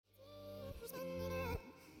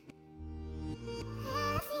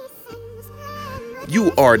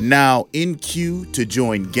You are now in queue to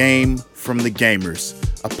join Game from the Gamers,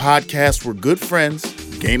 a podcast where good friends,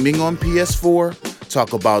 gaming on PS4,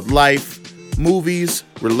 talk about life, movies,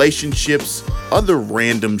 relationships, other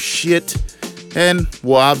random shit, and,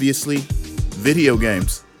 well, obviously, video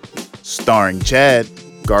games. Starring Chad,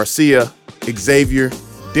 Garcia, Xavier,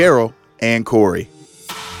 Daryl, and Corey.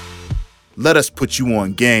 Let us put you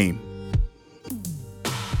on game.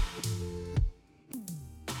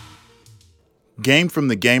 Game from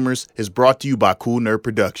the Gamers is brought to you by Cool Nerd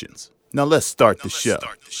Productions. Now let's start the show.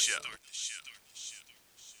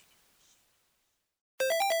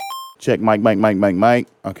 Check mic.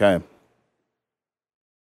 Okay. I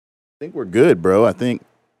think we're good, bro. I think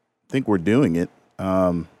we're doing it.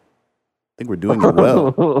 I think we're doing it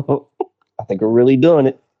well. I think we're really doing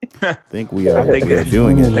it. I think we are. We are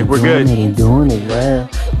doing it. I think we're good. Doing it well.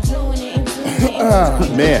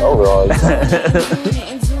 Man.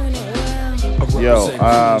 Yo,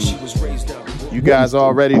 you guys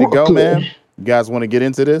all ready to go, man? You guys want to get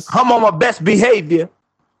into this? I'm on my best behavior.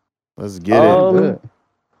 Let's get it.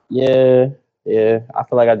 Yeah. I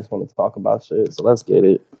feel like I just want to talk about shit, so let's get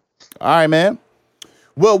it. All right, man.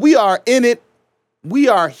 Well, we are in it. We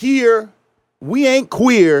are here. We ain't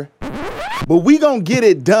queer, but we gonna get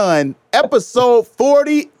it done. Episode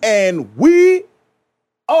 40, and we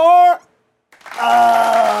are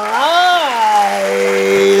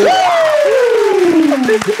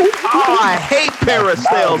I hate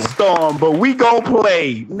Parasail Storm, but we gonna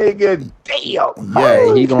play, nigga. Damn.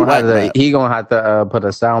 Yeah, he gonna have to put a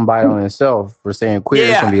soundbite on himself for saying queer.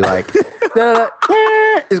 Yeah. It's gonna be like,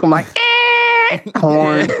 it's gonna be like,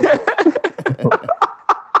 corn.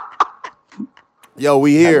 Yo,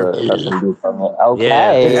 we here. Okay.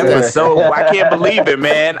 Yeah, episode. I can't believe it,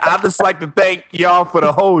 man. I just like to thank y'all for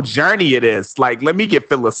the whole journey of this. Like, let me get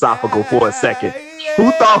philosophical for a second. Who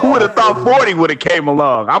would have thought 40 would have came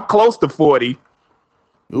along? I'm close to 40.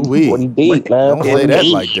 Ooh-wee. 40 deep, man. Don't say that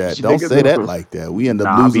like that. Don't say that like that. We end up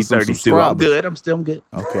I'll losing be some 32. I'm subscribers. good. I'm still good.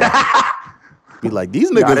 Okay. Be like, these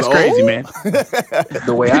niggas That's old. crazy, man.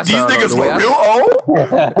 The way I These sound, niggas the way were real old.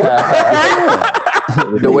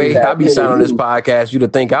 the way I be sounding on this podcast,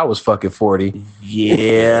 you'd think I was fucking 40.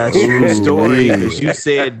 Yeah, true story. Because you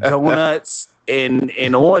said donuts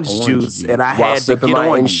and orange juice, and I While had to sipping get my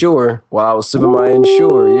on you. Ensure. While I was sipping my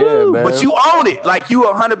Ensure, yeah, man. But you own it. Like, you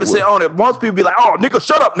 100% own it. Most people be like, oh, nigga,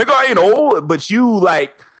 shut up. Nigga, I ain't old. But you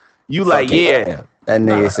like, yeah. That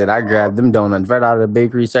nigga said I grabbed them donuts right out of the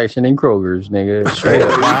bakery section in Kroger's, nigga. Straight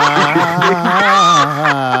up.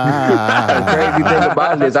 The crazy thing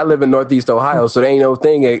about it is I live in Northeast Ohio, so there ain't no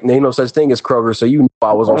such thing as Kroger. So you know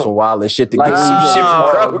I was on some wild and shit to get some shit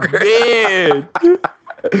from Kroger.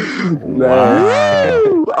 Man.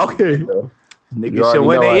 Okay. Nigga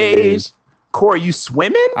showing their age. Corey, you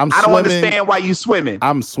swimming? I don't understand why you swimming.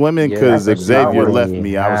 I'm swimming because Xavier left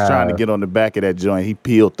me. I was trying to get on the back of that joint. He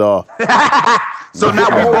peeled off. So now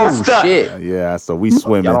we both stuck. Shit. Yeah, so we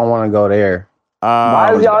swimming. Y'all don't want to go there.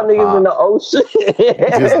 Why is y'all niggas in the ocean?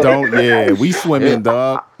 Just don't. Yeah, we swimming,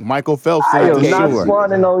 dog. Michael Phelps I at am the not shore.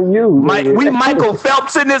 swanning on you. We Michael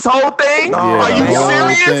Phelps in this whole thing? Yeah, Are the you whole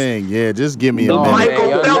serious? thing. Yeah, just give me a No, minute.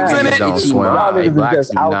 Michael Phelps in it? Don't swim. Y'all niggas is Blacks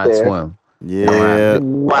just do out not there. swim. Yeah.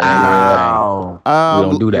 Wow. We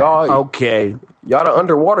don't do that. Okay. Y'all the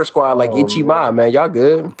underwater squad like Ichima, man. Y'all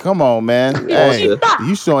good? Come on, man. Hey,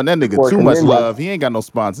 you showing that nigga too much love. He ain't got no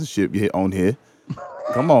sponsorship yet on here.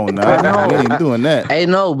 Come on now. We ain't doing that. Hey,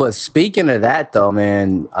 no, but speaking of that though,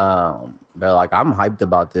 man, but like I'm hyped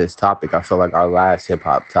about this topic. I feel like our last hip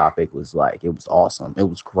hop topic was like, it was awesome. It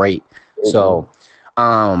was great. So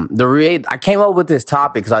I came up with this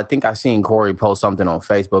topic because I think I seen Corey post something on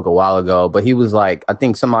Facebook a while ago, but he was like, I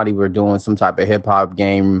think somebody were doing some type of hip hop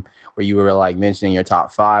game where you were like mentioning your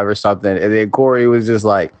top 5 or something. And then Corey was just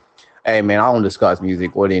like, hey man, I don't discuss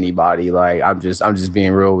music with anybody. Like, I'm just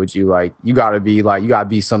being real with you. Like, you gotta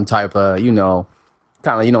be some type of, kind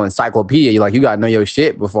of, encyclopedia. You gotta know your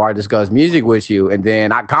shit before I discuss music with you. And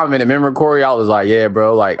then I commented, remember Corey? I was like, yeah,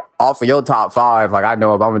 bro, like off of your top 5, like I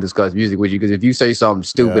know if I'm gonna discuss music with you, because if you say something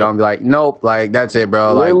stupid, I'm gonna be like, nope, like that's it,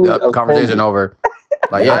 bro. Really like the conversation over.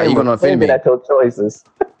 Like, yeah, you're gonna offend me. At your choices.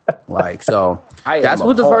 Like, so that's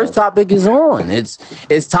what the first topic is on. It's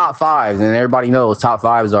top 5s, and everybody knows top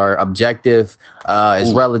 5s are objective.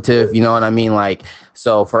 It's relative. You know what I mean? Like,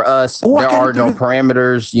 so for us, there are no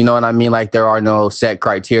parameters. You know what I mean? Like, there are no set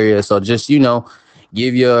criteria. So just give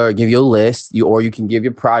your list. You can give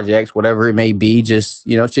your projects, whatever it may be. Just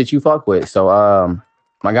shit you fuck with. So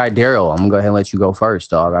my guy Daryl, I'm gonna go ahead and let you go first,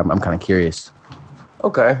 dog. I'm kind of curious.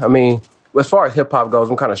 Okay, I mean, as far as hip hop goes,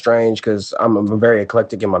 I'm kind of strange because I'm very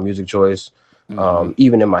eclectic in my music choice.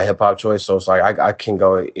 even in my hip hop choice. So it's like I can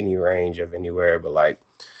go any range of anywhere, but like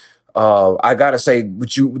I gotta say,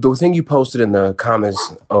 the thing you posted in the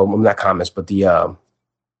comments, not comments, but the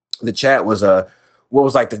chat was what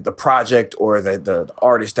was like the project or the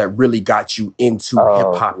artist that really got you into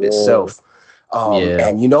hip hop itself.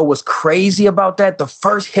 And you know what's crazy about that? The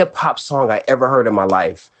first hip hop song I ever heard in my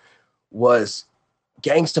life was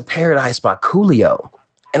Gangsta Paradise by Coolio.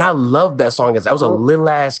 And I loved that song because I was a little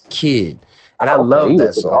ass kid. And I loved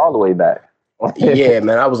that song. All the way back. Yeah,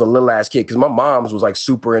 man, I was a little ass kid because my mom's was like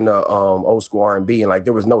super into old school R&B, and like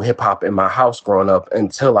there was no hip hop in my house growing up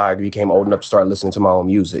until I became old enough to start listening to my own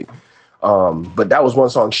music. But that was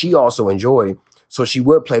one song she also enjoyed, so she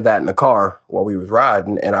would play that in the car while we was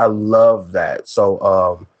riding, and I loved that.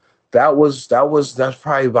 So that's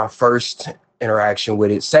probably my first interaction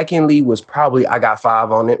with it. Secondly was probably I Got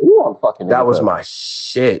Five on It. Ooh, that was my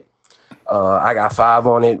shit. I Got Five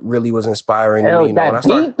on It really was inspiring to me. You know, that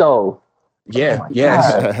beat though. Yeah,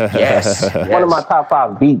 yes. One of my top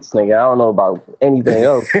 5 beats, nigga. I don't know about anything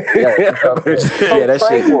else. That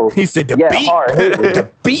shit. He said the beat.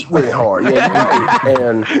 The beat went hard. Yeah,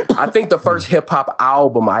 and I think the first hip hop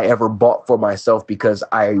album I ever bought for myself because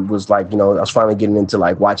I was like, you know, I was finally getting into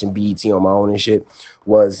like watching BET on my own and shit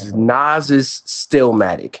was Nas's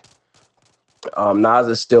Stillmatic.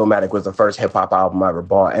 Nas's Stillmatic was the first hip hop album I ever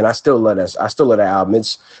bought, and I still love that album.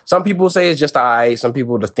 It's some people say it's just alright, some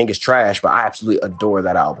people just think it's trash, but I absolutely adore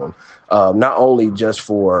that album. Not only just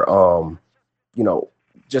for you know,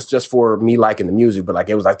 just for me liking the music, but like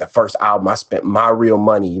it was like the first album I spent my real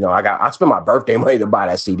money. You know, I spent my birthday money to buy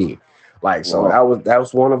that CD. Like so, that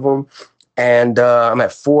was one of them. And I'm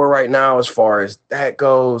at 4 right now as far as that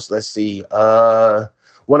goes. Let's see.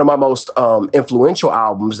 One of my most influential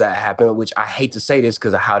albums that happened, which I hate to say this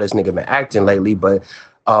because of how this nigga been acting lately, but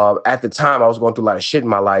at the time I was going through a lot of shit in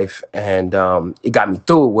my life, and it got me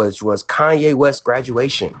through it, which was Kanye West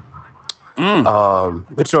Graduation.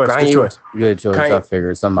 Good choice. Good choice. I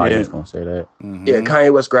figured somebody was going to say that. Mm-hmm. Yeah,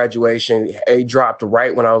 Kanye West Graduation. It dropped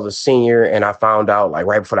right when I was a senior, and I found out like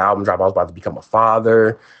right before the album dropped, I was about to become a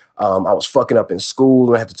father. I was fucking up in school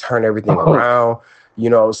and I had to turn everything around. You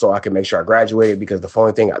know, so I could make sure I graduated because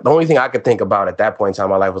the only thing I could think about at that point in time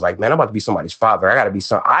in my life was like, man, I'm about to be somebody's father. I gotta be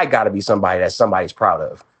somebody that somebody's proud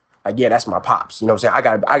of. Like, yeah, that's my pops. You know what I'm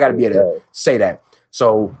saying? I gotta be able to say that.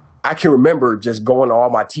 So I can remember just going to all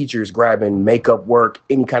my teachers, grabbing makeup work,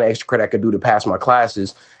 any kind of extra credit I could do to pass my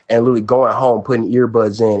classes, and literally going home, putting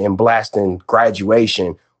earbuds in and blasting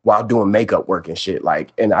Graduation while doing makeup work and shit.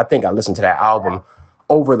 Like, and I think I listened to that album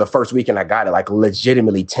over the first weekend I got it, like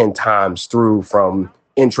legitimately 10 times through from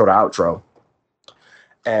intro to outro.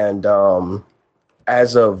 And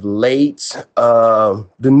as of late, the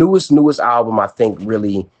newest album I think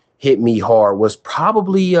really hit me hard was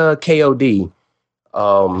probably KOD.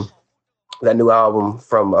 That new album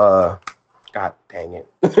from God dang it.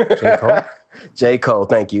 J. Cole? J. Cole,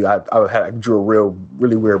 thank you. I drew a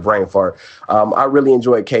really weird brain fart. I really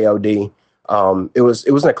enjoyed KOD. It was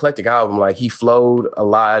an eclectic album. Like he flowed a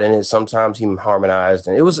lot in it. Sometimes he harmonized,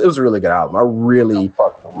 and it was a really good album. I really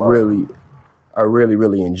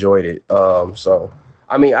enjoyed it. So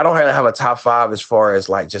I mean, I don't really have a top 5 as far as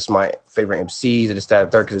like just my favorite MCs and this, that,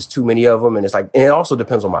 and third, because there's too many of them, and it's like, and it also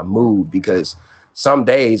depends on my mood, because some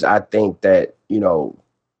days I think that, you know,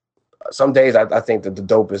 some days I think that the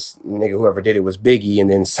dopest nigga whoever did it was Biggie, and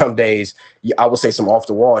then some days I would say some off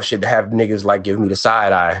the wall shit to have niggas like give me the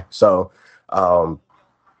side eye. So I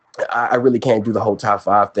really can't do the whole top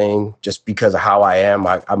 5 thing just because of how I am.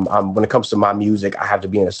 I'm when it comes to my music, I have to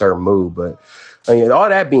be in a certain mood. But I mean, all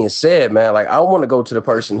that being said, man, like I want to go to the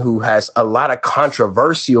person who has a lot of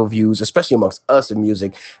controversial views, especially amongst us in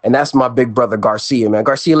music, and that's my big brother Garcia, man.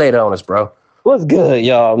 Garcia, lay it on us, bro. What's good,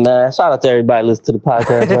 y'all, man? Shout out to everybody listening to the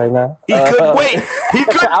podcast right now. He couldn't wait. He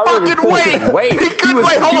couldn't wait. He couldn't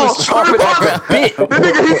wait. Hold on. The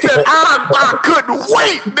nigga, he said, I couldn't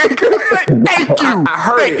wait, nigga. Thank you. I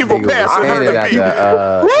heard Thank you for passing her the beat.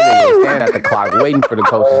 Standing at the clock, waiting for the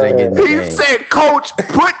coaches to get in the game. He said, Coach,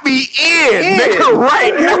 put me in, nigga,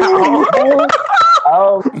 right now.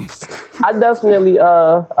 I definitely came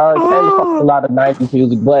across a lot of 90s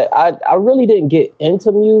music, but I really didn't get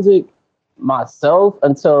into music myself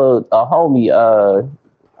until a homie,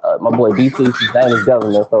 my boy BC, his name is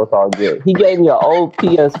Governor, so it's all good. He gave me an old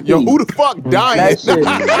PSP. Yo, who the fuck dying? That shit.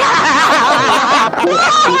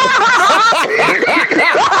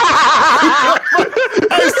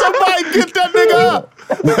 Hey, somebody get that nigga up.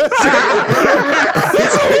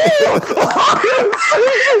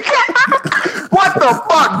 What the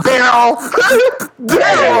fuck, Daryl?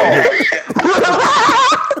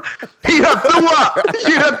 He done threw up.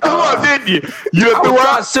 You done threw up, didn't didn't you? You done I threw was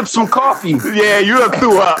trying to up? sip some coffee. Yeah, you done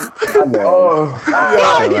threw up.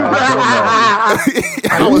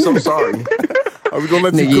 I'm so sorry. Are we gonna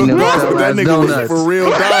let Nigga you eating cook them off? That Sunrise nigga was donuts. for real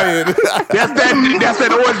dying. That's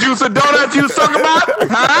that orange juice and donuts you was talking about?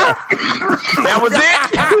 Huh? That was it?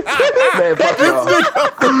 Man, fuck y'all.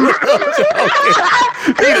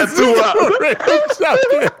 He done threw up.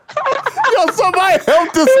 Yo, somebody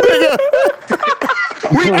help this nigga.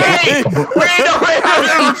 We ain't no way to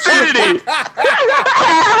lucidity.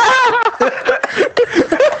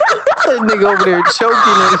 That nigga over there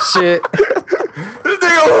choking and shit. This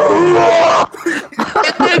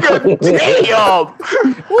nigga, damn.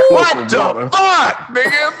 What the fuck,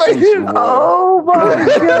 nigga? Oh my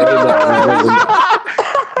god.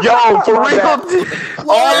 Yo, for real.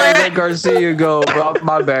 All Let that. Garcia go.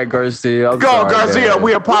 My bad, Garcia. I'm Go, sorry, Garcia. man.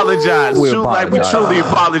 We apologize. We We apologize. truly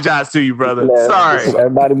apologize to you, brother. Man, Sorry.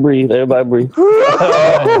 Everybody breathe. Everybody breathe.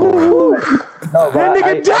 That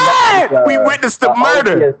nigga died. We witnessed the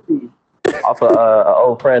murder. Off of an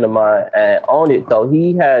old friend of mine, and on it though,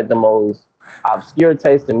 he had the most obscure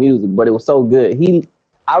taste in music, but it was so good.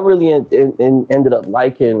 I really ended up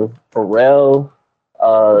liking Pharrell,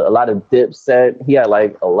 a lot of Dipset. He had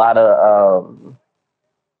like a lot of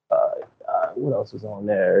what else was on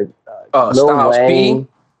there? Lil Styles Wayne, P.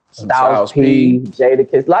 Styles P,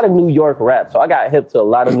 Jadakiss, a lot of New York rap. So I got hip to a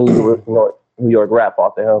lot of New York rap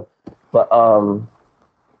off of him. But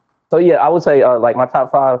so yeah, I would say like my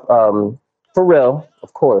top five, Pharrell,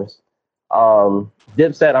 of course.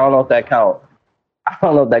 Dipset, I don't know if that count. I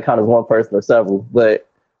don't know if that count as one person or several, but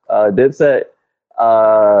Dipset,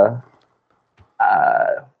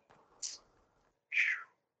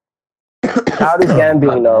 Childish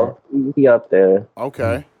Gambino, he up there.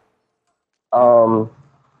 Okay.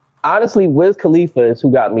 Honestly, Wiz Khalifa is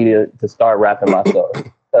who got me to start rapping myself,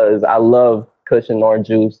 because I love Kush and Orange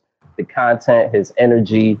Juice, the content, his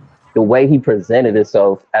energy, the way he presented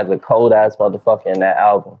himself as a cold ass motherfucker in that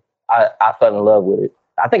album. I fell in love with it.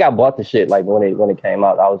 I think I bought the shit like when it came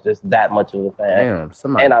out. I was just that much of a fan.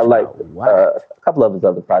 Damn, And I liked a couple of his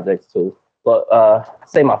other projects too. But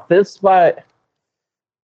say my fifth spot,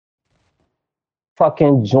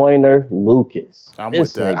 fucking Joyner Lucas. I'm This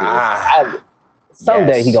with that. nigga,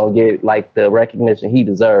 someday he gonna get like the recognition he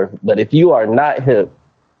deserves. But if you are not hip,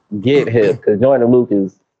 get hip, because Joyner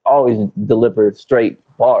Lucas always delivers straight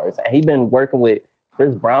bars. And he been working with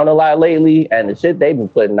Chris Brown a lot lately, and the shit they've been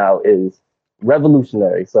putting out is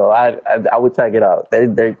revolutionary. So I would check it out.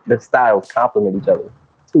 Their styles complement each other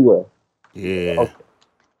too well. Yeah.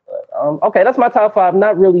 Okay, that's my top five.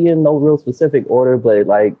 Not really in no real specific order, but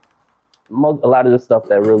like a lot of the stuff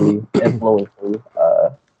that really influenced me.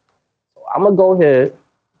 So I'm gonna go ahead,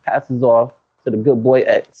 pass this off to the good boy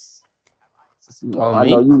X. I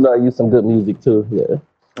know you love you some good music too. Yeah.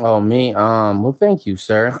 Oh, me? Well, thank you,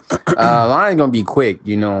 sir. I ain't gonna be quick,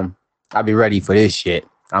 I'll be ready for this shit.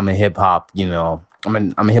 I'm a hip hop,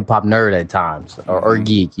 I'm a hip hop nerd at times, or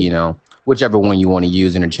geek, whichever one you want to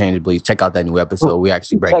use interchangeably. Check out that new episode. We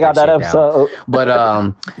actually break Check out that episode.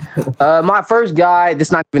 Down. But my first guy,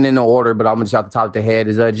 that's not even in no order, but I'm gonna just off the top of the head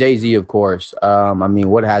is Jay-Z, of course.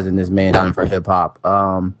 What hasn't this man done for hip hop?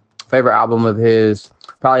 Favorite album of his,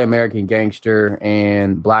 probably American Gangster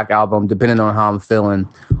and Black Album, depending on how I'm feeling.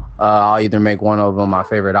 I'll either make one of them my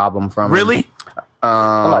favorite album from him. Really?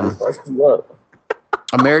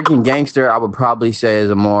 American Gangster, I would probably say,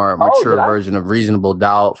 is a more mature version of Reasonable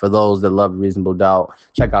Doubt. For those that love Reasonable Doubt,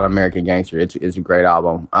 check out American Gangster. It's a great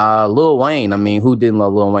album. Lil Wayne, who didn't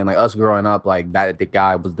love Lil Wayne? Like us growing up, like that, the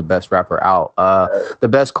guy was the best rapper out. The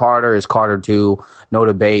best Carter is Carter 2. No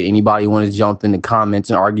debate. Anybody want to jump in the comments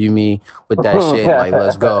and argue me with that shit? Like,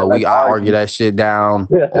 let's go. I argue that shit down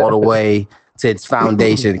all the way to its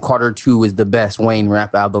foundation. Carter 2 is the best Wayne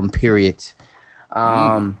rap album, period.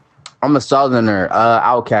 I'm a Southerner,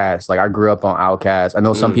 Outkast. Like, I grew up on Outkast. I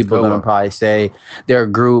know some people are gonna probably say they're a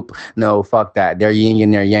group. No, fuck that. They're yin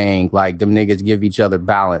and they're yang. Like, them niggas give each other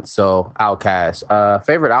balance. So, Outkast.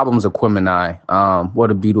 Favorite album is Aquemini. What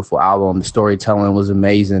a beautiful album. The storytelling was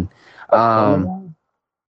amazing. And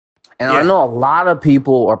I know a lot of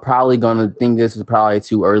people are probably gonna think this is probably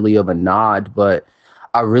too early of a nod, but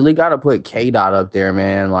I really gotta put K-Dot up there,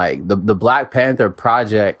 man. Like, the Black Panther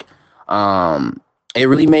project, it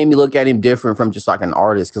really made me look at him different from just like an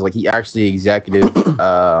artist, because like he actually executive,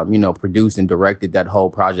 produced and directed that whole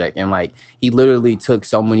project, and like he literally took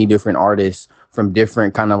so many different artists from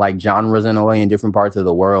different kind of like genres in a way in different parts of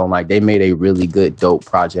the world, and like they made a really good, dope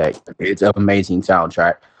project. It's an amazing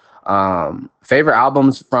soundtrack. Favorite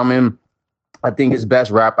albums from him, I think his best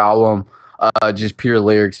rap album, just pure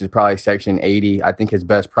lyrics, is probably Section 80. I think his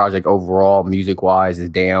best project overall, music wise, is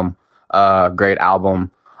Damn. Great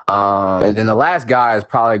album. And then the last guy is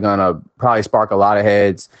probably gonna spark a lot of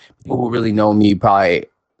heads. People who really know me probably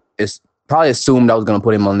assumed I was gonna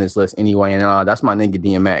put him on this list anyway. And that's my nigga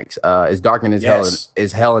DMX. It's dark as hell.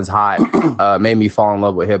 Is hell is hot. Made me fall in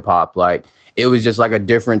love with hip hop. Like it was just like a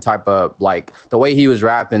different type of like the way he was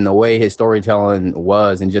rapping, the way his storytelling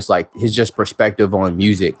was, and just like his just perspective on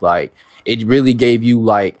music. Like it really gave you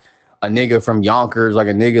like a nigga from Yonkers, like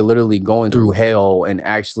a nigga literally going through hell and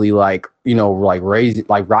actually like, you know, like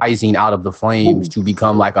rising out of the flames to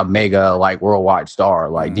become like a mega like worldwide star.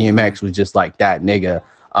 Like DMX was just like that nigga.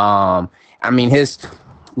 I mean, his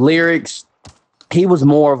lyrics, he was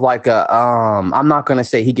more of like a I'm not gonna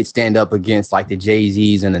say he could stand up against like the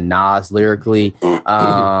Jay-Z's and the Nas lyrically.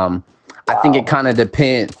 I think it kind of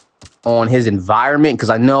depends on his environment, because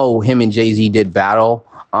I know him and Jay-Z did battle.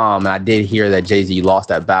 And I did hear that Jay-Z lost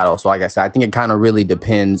that battle. So like I said, I think it kind of really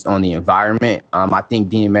depends on the environment. I think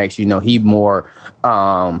DMX, you know, he more,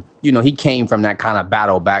 you know, he came from that kind of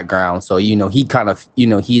battle background. So, you know, he kind of, you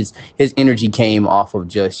know, his energy came off of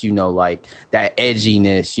just, you know, like that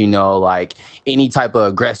edginess, you know, like any type of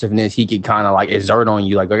aggressiveness he could kind of like exert on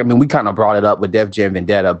you. Like, I mean, we kind of brought it up with Def Jam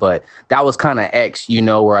Vendetta, but that was kind of X, you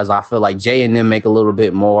know, whereas I feel like Jay and them make a little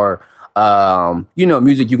bit more, you know,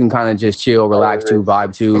 music you can kind of just chill, relax to,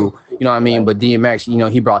 vibe to, you know what I mean? But DMX, you know,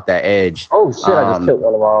 he brought that edge. Oh shit, I just killed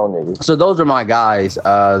one of my own niggas. So those are my guys.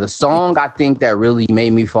 The song I think that really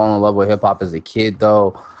made me fall in love with hip hop as a kid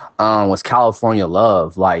though, was California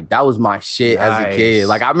Love. Like that was my shit as a kid.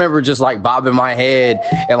 Like I remember just like bobbing my head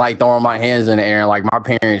and like throwing my hands in the air and like my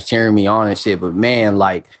parents cheering me on and shit. But man,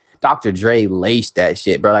 like Dr. Dre laced that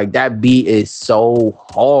shit, bro. Like that beat is so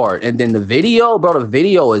hard. And then the video, bro, the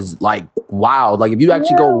video is like wild. Like if you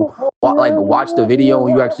actually go watch the video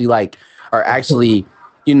and you actually like are actually,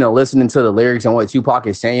 you know, listening to the lyrics and what Tupac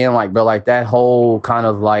is saying, like bro, like that whole kind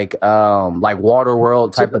of like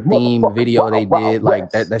Waterworld type of theme video they did,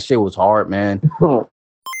 like that shit was hard, man. So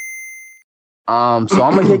I'm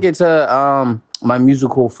gonna kick it to my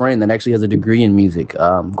musical friend that actually has a degree in music,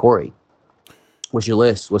 Corey. What's your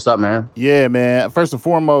list? What's up, man? Yeah, man. First and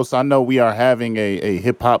foremost, I know we are having a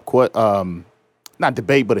hip hop, not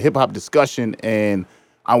debate, but a hip hop discussion. And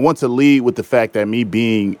I want to lead with the fact that me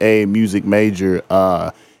being a music major,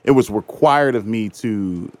 it was required of me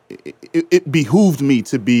it behooved me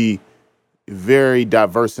to be very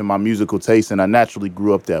diverse in my musical taste. And I naturally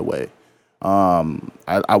grew up that way.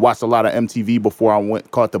 I watched a lot of MTV before I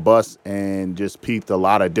caught the bus and just peeped a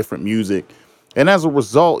lot of different music. And as a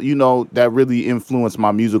result, you know, that really influenced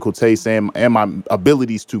my musical taste and my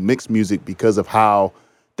abilities to mix music because of how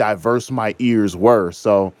diverse my ears were.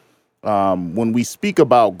 So when we speak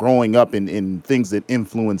about growing up in things that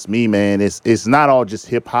influence me, man, it's not all just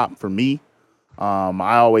hip hop for me.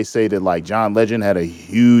 I always say that like John Legend had a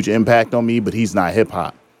huge impact on me, but he's not hip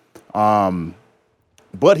hop.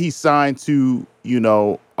 But he's signed to, you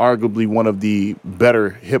know, arguably one of the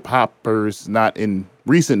better hip hoppers, not in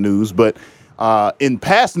recent news, but in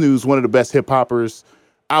past news, one of the best hip hoppers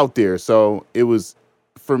out there. So it was,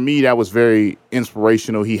 for me, that was very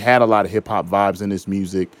inspirational. He had a lot of hip hop vibes in his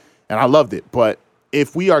music and I loved it. But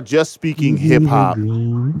if we are just speaking hip hop,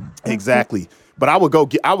 exactly. But I would go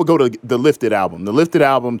to the Lifted album. The Lifted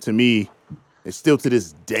album to me is still to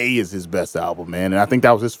this day is his best album, man. And I think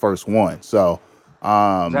that was his first one. So, is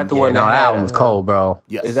that the one? No, that album was cold, bro.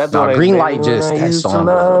 Yes. Is that the one? Green Light that song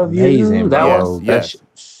was amazing, bro. Yes.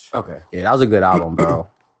 Okay. Yeah, that was a good album, bro.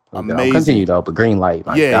 Amazing. Continue though, but Green Light,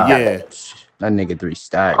 my God. Yeah. That nigga 3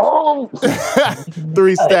 stacks. Oh,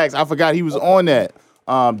 3 stacks. I forgot he was on that.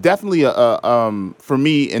 Definitely for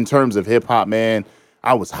me in terms of hip hop, man,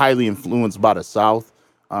 I was highly influenced by the South.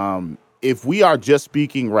 If we are just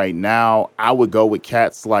speaking right now, I would go with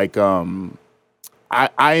cats like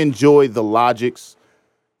I enjoy the Logics,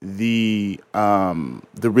 the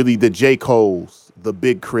J. Cole's, the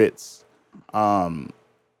Big Crits.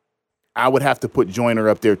 I would have to put Joyner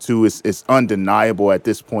up there too. It's undeniable at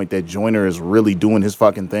this point that Joyner is really doing his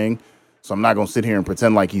fucking thing. So I'm not gonna sit here and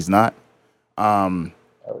pretend like he's not. And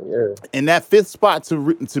that 5th spot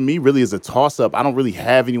to me really is a toss up. I don't really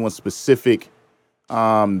have anyone specific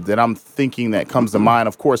that I'm thinking that comes to mind.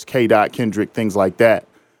 Of course, K. Dot, Kendrick, things like that.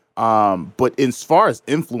 But as far as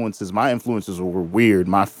influences, my influences were weird.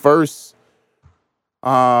 My first,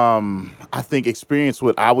 I think, experience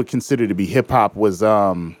what I would consider to be hip hop was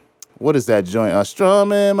what is that joint?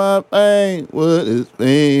 Strumming my pain with his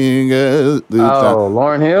fingers. Oh,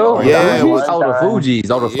 Lauryn Hill? Yeah. The Fugees.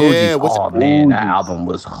 Oh, man, that album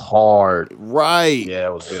was hard. Right. Yeah,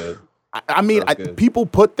 it was good. I mean, people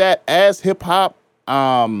put that as hip hop.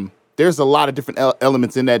 There's a lot of different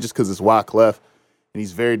elements in that just because it's Wyclef. and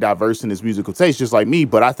he's very diverse in his musical taste, just like me.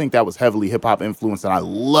 But I think that was heavily hip hop influenced, and I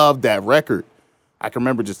loved that record. I can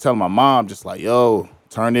remember just telling my mom, just like, "Yo,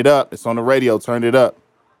 turn it up. It's on the radio. Turn it up."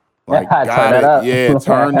 Like, got it. Up. Yeah,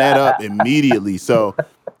 turn that up immediately. So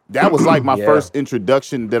that was like my first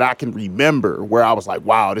introduction that I can remember, where I was like,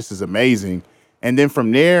 "Wow, this is amazing." And then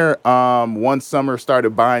from there, one summer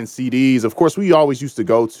started buying CDs. Of course, we always used to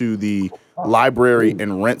go to the library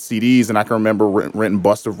and rent CDs, and I can remember renting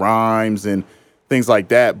Busta Rhymes and things like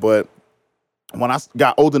that. But when I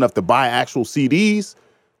got old enough to buy actual CDs,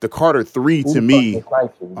 the Carter 3 to me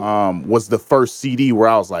was the first CD where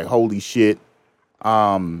I was like, holy shit.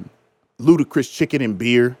 Ludacris Chicken and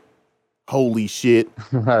Beer. Holy shit.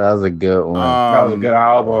 That was a good one. That was a good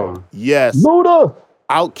album. Yes. Luda.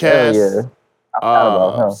 Outkast.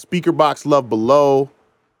 Speaker Box Love Below.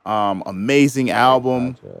 Amazing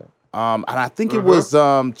album. And I think it was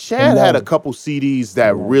Chad had a couple CDs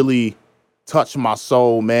that really touched my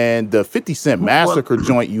soul, man. The 50 Cent Massacre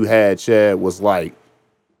joint you had, Chad, was like,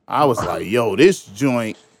 I was like, yo, this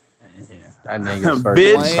joint. That nigga's first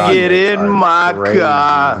Bitch, get in my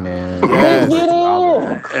car. Man. Yes.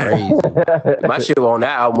 Crazy. My shit on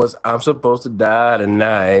that album was "I'm Supposed to Die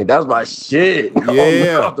Tonight." That was my shit.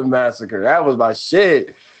 Yeah. Off the Massacre. That was my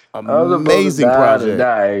shit. Amazing project.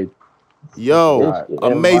 Tonight. Yo,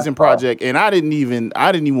 amazing project. And I didn't even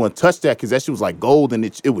want to touch that because that shit was like gold and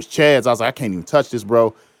it was Chad's. I was like, I can't even touch this,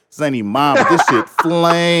 bro. This ain't even mine, but this shit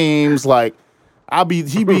flames. Like, I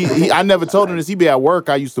never told him this. He be at work.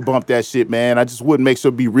 I used to bump that shit, man. I just wouldn't make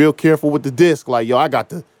sure to be real careful with the disc. Like, yo, I got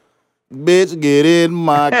the bitch get in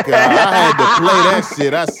my car. I had to play that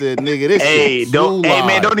shit. I said, nigga, this shit don't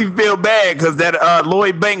even feel bad because that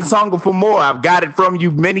Lloyd Banks Hunger for More, I've got it from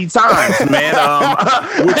you many times, man.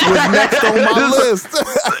 Which was next on my list.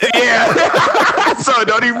 Yeah. So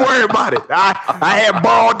don't even worry about it. I had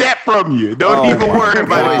borrowed that from you. Don't even worry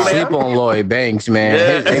about it. Sleep on Lloyd Banks,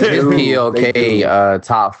 man. His PLK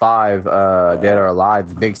top 5 Dead or Alive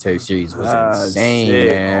mixtape series was insane,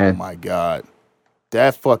 man. Oh my God.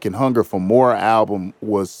 That fucking Hunger for More album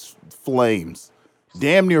was flames.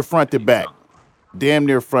 Damn near front to back.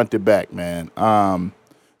 Man.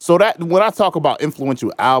 So that when I talk about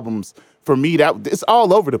influential albums, for me, that it's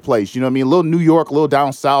all over the place. You know what I mean? A little New York, a little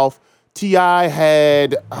down south. T.I.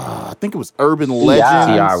 had, I think it was Urban Legends.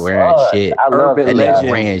 T.I. wearing shit. Urban Legends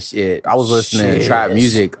wearing shit. I was listening to trap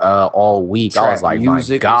music all week. I was like, my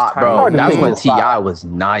God, bro. That's when T.I. was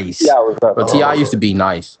nice. But T.I. used to be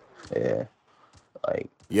nice. Yeah.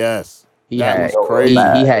 Like, yes. He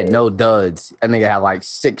had no duds. I think I had like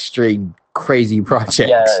 6 straight crazy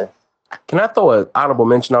projects. Yeah. Can I throw an honorable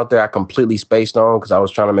mention out there? I completely spaced on because I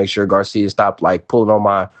was trying to make sure Garcia stopped like pulling on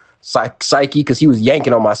my psyche because he was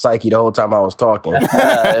yanking on my psyche the whole time I was talking. With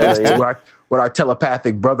our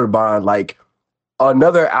telepathic brother bond, like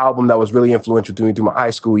another album that was really influential to me through my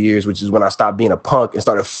high school years, which is when I stopped being a punk and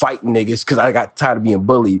started fighting niggas because I got tired of being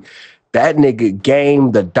bullied. That nigga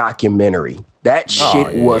Game, the documentary. That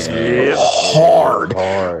shit was hard.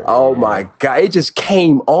 Oh my God. It just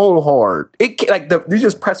came on hard. You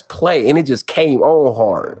just press play and it just came on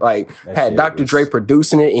hard. Like had Dr. Dre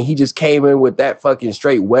producing it and he just came in with that fucking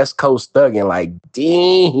straight West Coast thugging like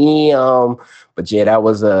damn. But yeah, that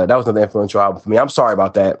was another influential album for me. I'm sorry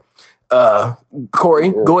about that.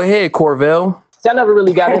 Corey, go ahead, Corvell. See, I never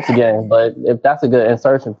really got into Game, but if that's a good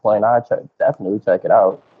insertion point, I'd definitely check it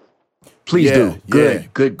out. Please do.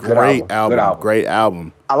 Good Great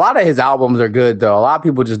album. A lot of his albums are good, though. A lot of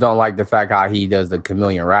people just don't like the fact how he does the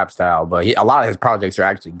chameleon rap style, but a lot of his projects are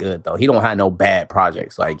actually good, though. He don't have no bad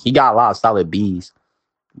projects. Like, he got a lot of solid B's,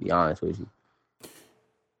 to be honest with you.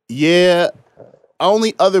 Yeah.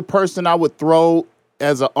 Only other person I would throw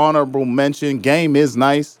as an honorable mention, Game is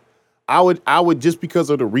nice. I would just because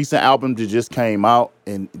of the recent album that just came out,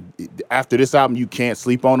 and after this album, you can't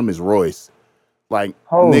sleep on him, is Royce. Like,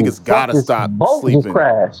 niggas gotta stop sleeping.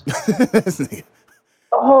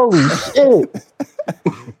 Holy shit.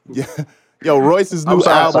 Yeah. Yo, Royce's new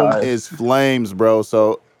album is flames, bro.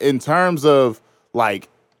 So in terms of like,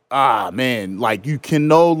 man, like you can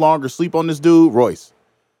no longer sleep on this dude, Royce.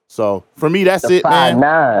 So for me, that's it, man.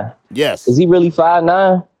 5'9". Yes. Is he really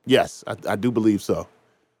 5'9"? Yes, I do believe so.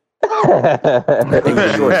 I think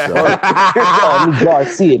he's short, so.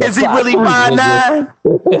 Is he really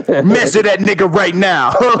 5'9"? Message that nigga right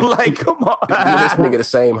now. Like, come on. This nigga the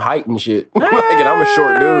same height and shit. Like, and I'm a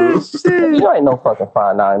short dude. You ain't no fucking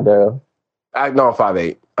 5'9", dude. I'm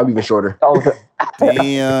 5'8". I'm even shorter.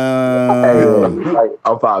 Damn.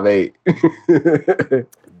 I'm 5'8".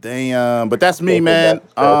 Damn. But that's me, man.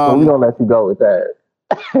 So we don't let you go with that.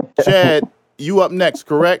 Chad, you up next,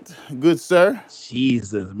 correct? Good sir.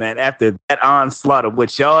 Jesus, man. After that onslaught of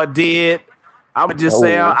what y'all did, I would just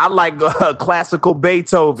say I like classical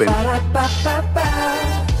Beethoven.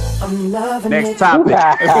 Next topic.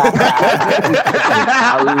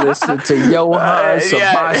 I listen to Johann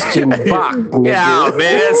Sebastian Bach. Yeah,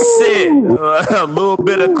 man, that's it. A little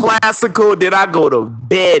bit of classical, then I go to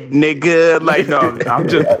bed, nigga. Like, no, I'm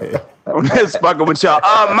just fucking with y'all.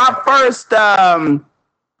 My first album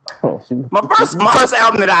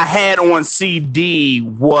that I had on CD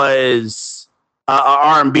was a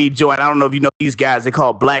R&B joint. I don't know if you know these guys. They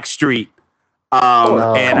call Black Street.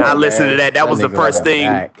 I listened to that. That was the first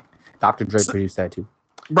thing. Dr. Dre produced that too.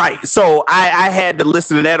 Right. So I had to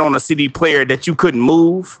listen to that on a CD player that you couldn't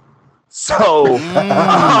move. So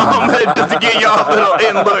just to give y'all a little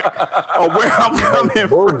in look of where I'm coming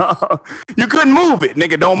from. You couldn't move it,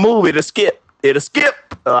 nigga. Don't move it. It'll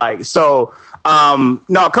skip. Like, so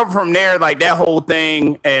no, coming from there, like that whole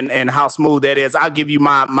thing and how smooth that is, I'll give you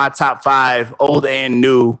my top 5, old and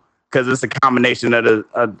new, because it's a combination of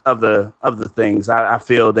the things. I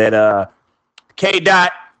feel that K.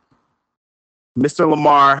 Dot, Mr.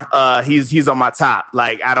 Lamar, he's on my top.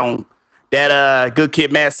 Like, I don't that Good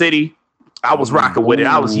Kid, Mad City. I was rocking with it.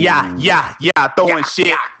 I was throwing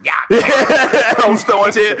shit. I was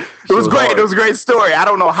throwing shit. It was great. It was a great story. I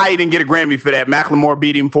don't know how he didn't get a Grammy for that. Macklemore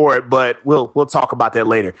beat him for it, but we'll talk about that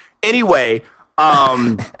later. Anyway, we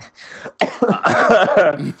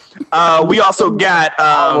also got.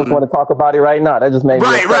 I don't want to talk about it right now. That just made me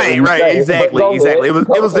right. Exactly.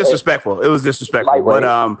 It was disrespectful. It was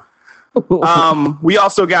disrespectful. But we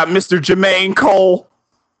also got Mr. Jermaine Cole.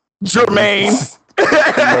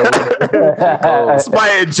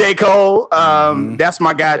 Inspired J. Cole. That's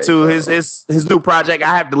my guy too. His new project,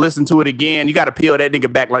 I have to listen to it again. You got to peel that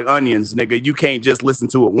nigga back like onions, nigga. You can't just listen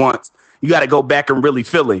to it once. You got to go back and really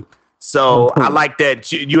feel it. So I like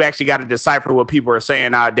that you actually got to decipher what people are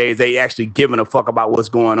saying nowadays. They actually giving a fuck about what's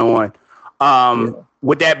going on.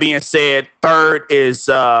 With that being said, third is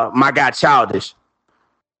my guy Childish.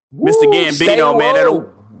 Mr. Gambino, man.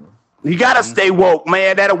 You gotta stay woke,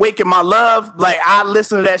 man. That Awaken My Love. Like, I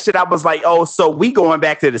listened to that shit. I was like, oh, so we going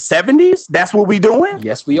back to the 70s? That's what we doing?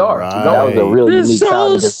 Yes, we are. Right. That was a really unique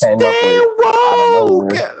sound. Stay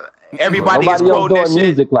woke. Everybody is quoting that shit.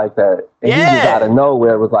 Music like that. And he just out of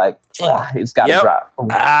nowhere was like, it's gotta drop.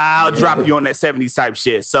 I'll drop you on that 70s type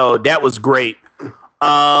shit. So that was great.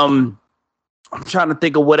 I'm trying to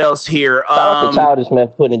think of what else here. Shout out to Childish, man,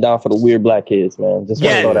 putting it down for the weird black kids, man. Just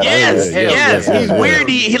yes. He's weird.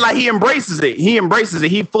 He embraces it. He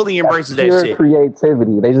fully embraces that shit.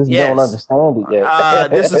 Creativity. They just don't understand it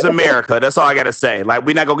yet. This is America. That's all I gotta say. Like,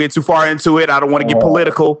 we're not gonna get too far into it. I don't want to get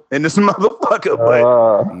political in this motherfucker, but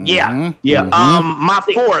my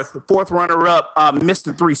fourth runner up,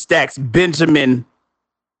 Mr. 3 Stacks, Benjamin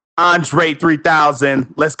Andre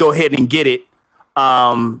 3000. Let's go ahead and get it.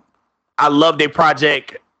 I love their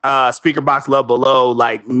project, Speaker Box Love Below.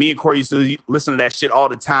 Like, me and Corey used to listen to that shit all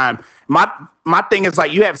the time. My thing is,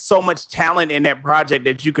 like, you have so much talent in that project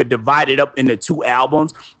that you could divide it up into 2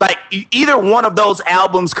 albums. Like, either one of those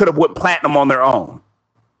albums could have went platinum on their own.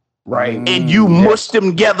 Right. And you mushed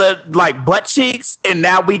them together like butt cheeks, and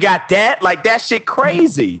now we got that. Like, that shit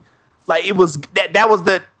crazy. Like, it was that was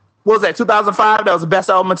the, what was that, 2005? That was the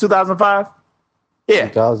best album in 2005? Yeah.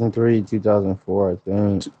 2003, 2004, I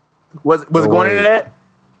think. Was it going into that?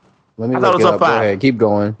 Let me look it up. Go ahead. Keep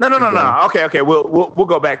going. No. Okay. We'll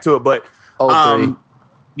go back to it. But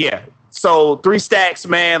yeah. So 3 Stacks,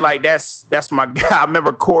 man. Like, that's my guy. I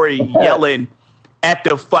remember Corey yelling at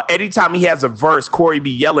anytime he has a verse. Corey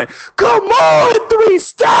be yelling, "Come on, 3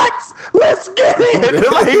 Stacks, let's get it!"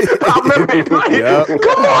 Like, I remember, like,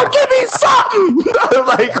 "Come on, give me something!"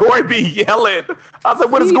 Like, Corey be yelling. I was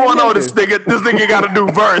like, "What is going on? This nigga got a new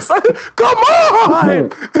verse. Come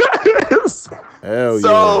on!" Hell yeah.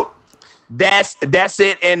 So that's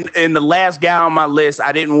it. And the last guy on my list,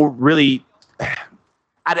 I didn't really,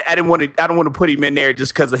 I don't want to put him in there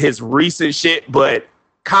just because of his recent shit, but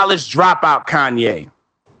College Dropout Kanye.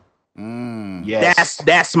 Yes.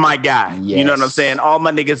 That's my guy. Yes. You know what I'm saying? All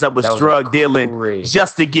my niggas up with drug dealing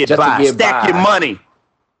just to get by. Stack your money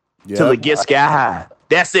till it gets sky high.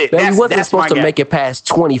 That's it. We wasn't supposed to make it past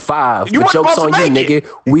 25. But joke's on you, nigga.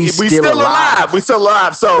 We still alive. We still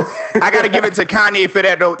alive. So I got to give it to Kanye for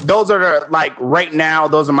that. Those are the, like, right now,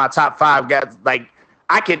 those are my top 5 guys. Like,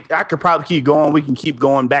 I could probably keep going. We can keep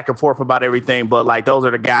going back and forth about everything, but, like, those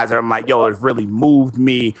are the guys that I'm like, yo, it really moved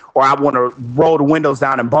me, or I want to roll the windows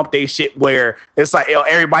down and bump their shit where it's like, yo,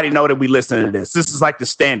 everybody know that we listen to this. This is like the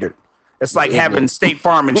standard. It's like having State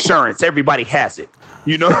Farm insurance. Everybody has it.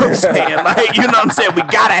 You know what I'm saying? Like, you know what I'm saying? We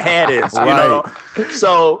gotta have this. You know.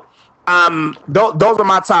 So, those are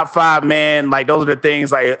my top 5, man. Like, those are the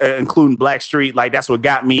things, like, including Blackstreet. Like, that's what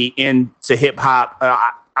got me into hip hop.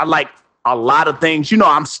 I like a lot of things. You know,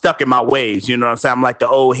 I'm stuck in my ways. You know what I'm saying? I'm like the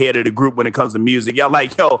old head of the group when it comes to music. Y'all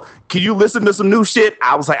like, yo, can you listen to some new shit?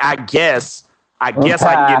 I was like, I guess I can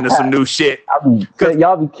get into some new shit.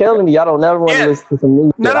 Y'all be killing me. Y'all don't never want to listen to some new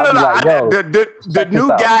shit. No. Like, the new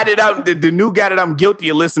guy that I'm guilty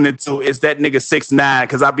of listening to is that nigga 6ix9ine,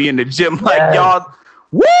 because I be in the gym like, y'all,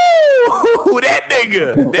 woo, that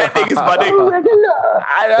nigga's my nigga.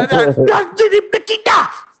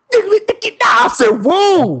 I said,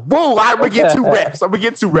 woo. I'm gonna get 2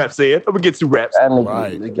 reps. Ed. I'm gonna get 2 reps.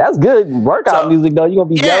 Right. That's good workout music though. You gonna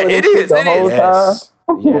be yelling it is the whole time.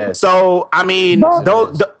 Yes. So I mean,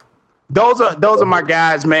 those are my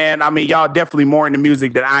guys, man. I mean, y'all definitely more into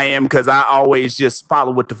music than I am, because I always just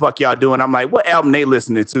follow what the fuck y'all doing. I'm like, what album they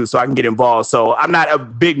listening to, so I can get involved. So I'm not a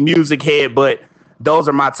big music head, but those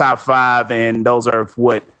are my top 5, and those are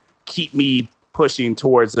what keep me pushing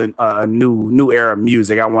towards a new era of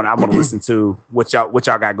music. I want to listen to what y'all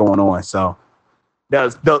got going on. So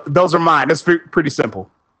those are mine. That's pretty simple.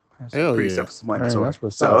 Simple. That's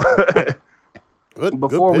what's up.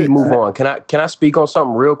 Before we move on, can I speak on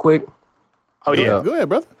something real quick? Oh yeah, go ahead,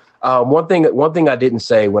 brother. One thing I didn't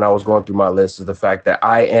say when I was going through my list is the fact that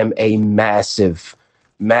I am a massive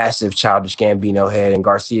Childish Gambino head, and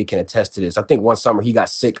Garcia can attest to this. I think one summer he got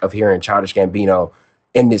sick of hearing Childish Gambino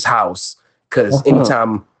in this house, because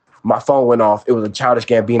anytime my phone went off, it was a Childish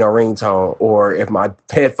Gambino ringtone, or if my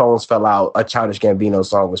headphones fell out, a Childish Gambino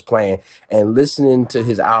song was playing. And listening to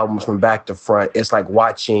his albums from back to front, it's like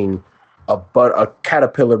watching a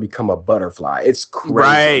caterpillar become a butterfly. It's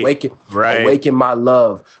crazy. Awaken My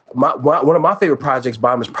Love. One of my favorite projects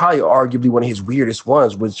by him is probably arguably one of his weirdest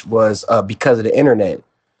ones, which was Because of the Internet.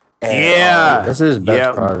 And, this is his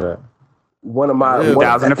best project. One of my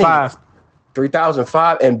 2005.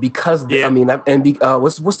 3005, and because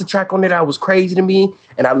what's the track on it that was crazy to me,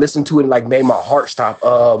 and I listened to it and like made my heart stop.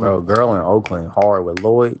 Bro, Girl in Oakland, hard with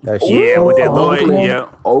Lloyd. That shit. With that Lloyd.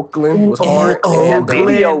 Oakland was hard. The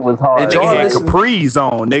video was hard. That nigga had Capri's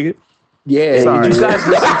on, nigga. Yeah, sorry. did you guys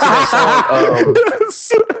listen to that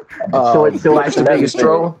song? Life's the Biggest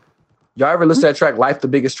Troll. Y'all ever listen to that track, Life the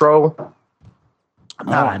Biggest Troll?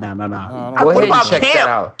 Nah. Go ahead and check that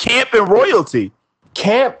out. Camp and Royalty.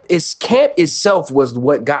 Camp itself was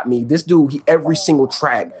what got me. This dude, every single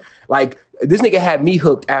track, like this nigga had me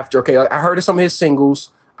hooked after. Okay, I heard of some of his singles,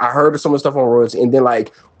 I heard of some of the stuff on Royalty, and then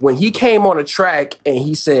like when he came on a track and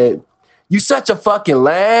he said, "You such a fucking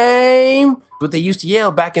lame," but they used to yell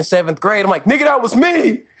back in 7th grade. I'm like, nigga, that was me.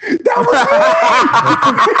 That was me.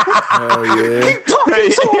 Oh yeah. Keep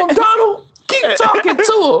talking to him, Donald. Keep talking to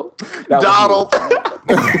him, Donald.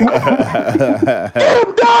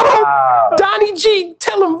 Damn, Donald. Donnie G,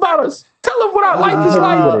 tell him about us. Tell him what our life is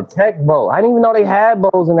like. With a tech bow. I didn't even know they had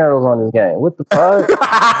bows and arrows on this game. What the fuck?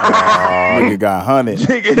 Nigga got hunted.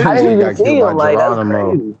 I didn't even see him. Like, that's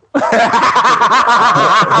crazy.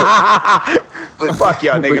 Fuck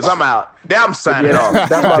y'all niggas. I'm out. Now I'm signing off.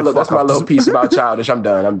 That's my little piece about Childish. I'm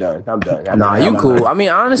done. Nah, you cool. I mean,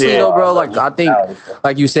 honestly though, bro, like I think,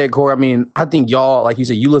 like you said, Corey, I mean, I think y'all, like you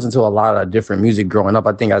said, you listen to a lot of different music growing up.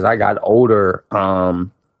 I think as I got older,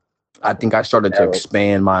 I think I started to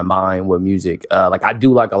expand my mind with music. Like I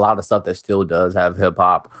do like a lot of stuff that still does have hip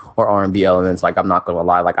hop or R&B elements. Like I'm not gonna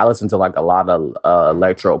lie, like I listen to like a lot of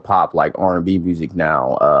electro pop, like R&B music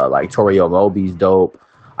now. Like Torio Moby's dope.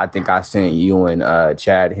 I think I sent you and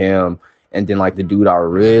Chad him. And then like the dude I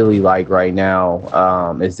really like right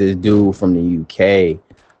now is this dude from the UK.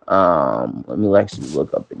 Let me actually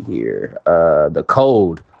look up in here. The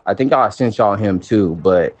Code. I think I sent y'all him too,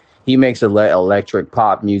 but he makes electric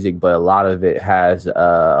pop music, but a lot of it has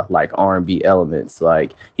like R&B elements.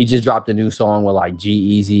 Like he just dropped a new song with like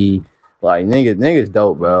G-Eazy. Like nigga's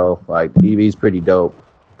dope, bro. Like he's pretty dope.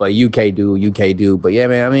 But UK dude. But yeah,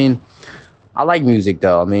 man, I mean, I like music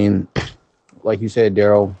though. I mean, like you said,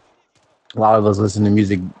 Daryl, a lot of us listen to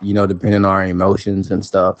music, you know, depending on our emotions and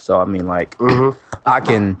stuff. So I mean, like,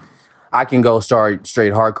 I can go start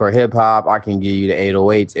straight hardcore hip hop. I can give you the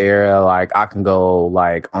 808s era. Like I can go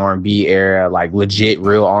like R&B era, like legit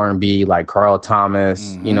real R&B, like Carl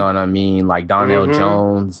Thomas. You know what I mean? Like Donnell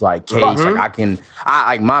Jones, like Case. Like I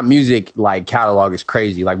like my music like catalog is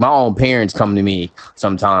crazy. Like my own parents come to me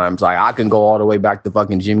sometimes. Like I can go all the way back to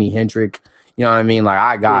fucking Jimi Hendrix. You know what I mean? Like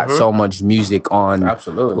I got so much music on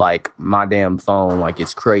Absolutely. like my damn phone, like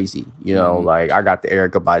it's crazy. You know, like I got the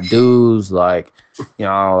Erykah Badu's, like you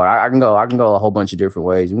know, like I can go a whole bunch of different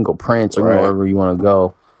ways. You can go Prince or wherever you want to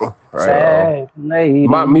go. Right.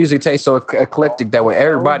 My music tastes so eclectic that when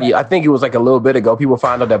everybody, I think it was like a little bit ago, people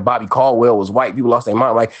found out that Bobby Caldwell was white. People lost their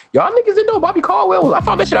mind. Like, y'all niggas didn't know Bobby Caldwell was. I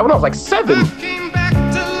found that shit out when I was like 7. I came back to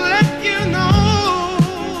let you know.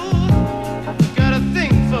 Got a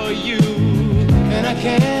thing for you, and I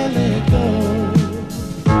can't let it go.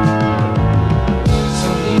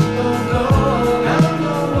 Some people go around the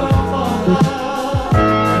world for love.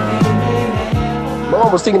 My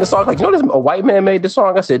mom was singing the song like, you know, a white man made this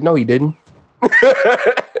song. I said, no, he didn't. She's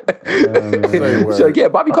like, yeah,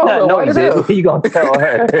 Bobby Caldwell. No, white he as hell. didn't. You gonna tell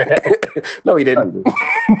her? No, he didn't.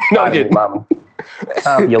 No, he didn't. Mama.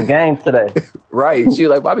 Your game today. Right. She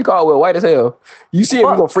was like, Bobby Caldwell, white as hell. You see him,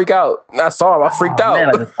 you gonna freak out. And I saw him, I freaked out. Man,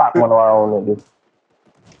 I just popped one of our own niggas.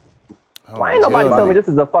 Why ain't nobody God. tell me this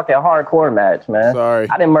is a fucking hardcore match, man? Sorry.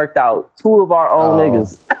 I done murked out 2 of our own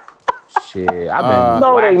niggas. Shit, I've been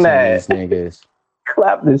No, they waxing mad. these niggas.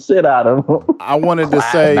 Clap the shit out of them. I wanted to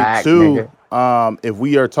Clap say back, too, if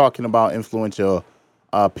we are talking about influential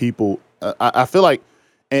people, I feel like,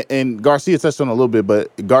 and Garcia touched on it a little bit, but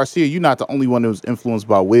Garcia, you're not the only one who was influenced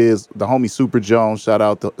by Wiz. The homie Super Jones, shout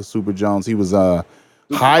out to Super Jones. He was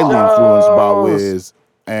highly influenced by Wiz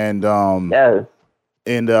and Yes.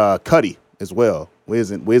 Cudi as well.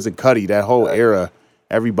 Wiz and Cudi, that whole era,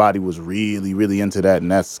 everybody was really, really into that, and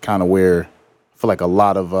that's kind of where I feel like a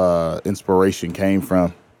lot of inspiration came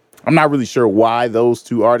from. I'm not really sure why those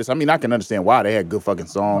 2 artists. I mean, I can understand why they had good fucking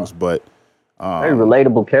songs, but Very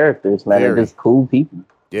relatable characters, man. They're just cool people.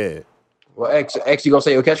 yeah. Well, X, you gonna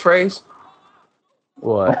say your catchphrase?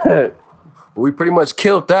 What? We pretty much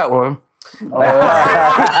killed that one. Got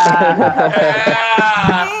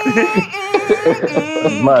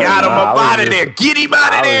him up out of there. Get him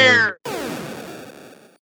out of there.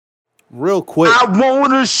 Real quick, I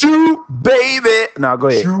wanna shoot, baby. No, go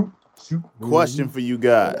ahead. question for you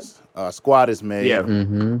guys. Squad is made. Yeah.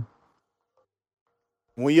 Mm-hmm.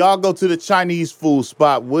 When y'all go to the Chinese food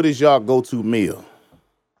spot, what is y'all go-to meal?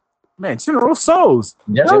 Man, General Soul's.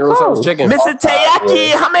 General Tso's chicken. Mr.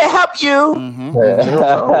 Taiyaki, how may I help you?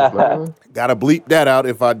 General Tso's, man. Gotta bleep that out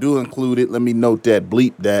if I do include it. Let me note that.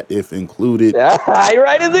 Bleep that if included. I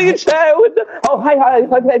right in the chat with the hi.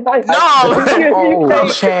 No, Oh,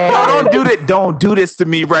 Chad. don't do that. Don't do this to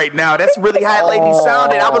me right now. That's really how lady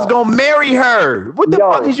sounded. I was gonna marry her. What the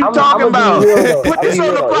fuck is you talking about? Put this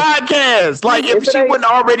on the podcast. Like if she wasn't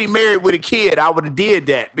already married with a kid, I would have did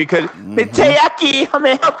that because Mr. Taiyaki, how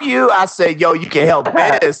may I help you? I said, yo, you can help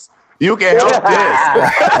this. You can help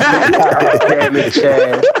this. Damn it,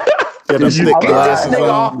 Chad. Get this nigga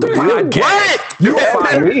off the podcast. You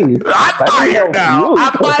fired me. I'm fired now.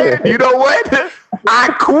 I'm fired. You know what? I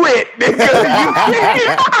quit.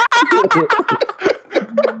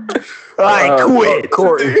 I quit.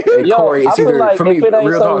 Corey, Yo, Corey, I it's feel either like for me. if it ain't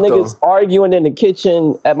Real some talk, niggas arguing in the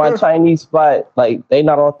kitchen at my Chinese spot, like they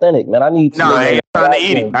not authentic, man. I need to. No, I ain't trying to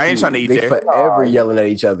eat it. I ain't trying to eat They there. forever yelling at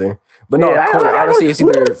each other. But no, Yeah, Corey, honestly, it's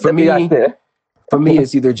either for me. there. For me,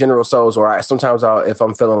 it's either General Tso's or sometimes if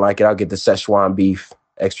I'm feeling like it, I'll get the Szechuan beef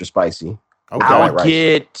extra spicy.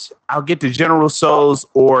 Okay. I'll get the General Tso's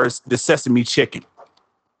or the sesame chicken.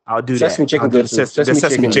 I'll do Sesame that. chicken I'll do good the too. Sesame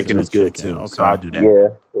sesame chicken is good chicken. too. Okay. So I'll do that. Yeah.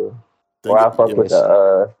 Or I fuck with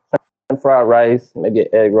the fried rice, maybe an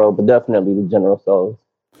egg roll, but definitely the General Tso's.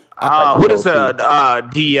 What is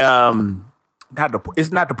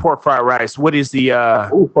it's not the pork fried rice. What is the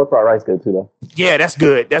Ooh, pork fried rice good too though. yeah, that's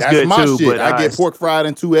good. That's good my too. shit. But I get pork fried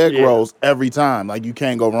and 2 egg yeah. rolls every time. Like you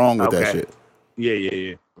can't go wrong with that Okay. shit.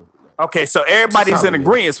 Yeah. Okay, so everybody's in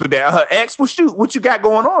agreement with that. X, what you got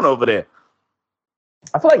going on over there?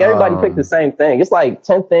 I feel like everybody picked the same thing. It's like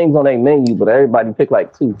 10 things on their menu, but everybody picked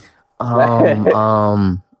like 2. I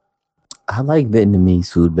like Vietnamese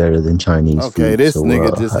food better than Chinese food. Okay, this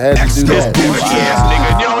nigga just had to do that.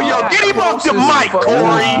 Nigga. Yo, get him off the mic,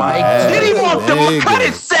 Corey. Get him off the mic. Cut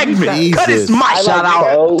his segment. Cut his mic. Shout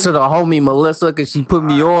out to the homie Melissa because she put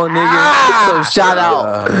me on, nigga. So shout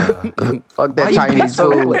out. Fuck that Chinese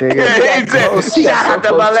food, nigga. Shout out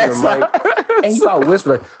to Melissa. And you all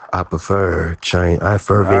whisper, I prefer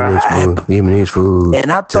Vietnamese food. And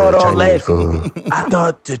I thought I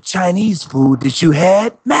thought the Chinese food that you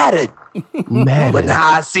had mattered. But now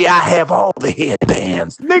I see I have all the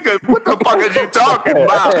headbands. Nigga, what the fuck are you talking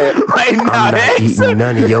about right now? I'm not eating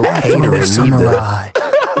none of your catering either. Samurai.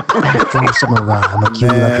 I'm gonna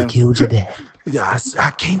kill you like I killed your dad. Yeah,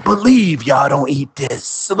 I can't believe y'all don't eat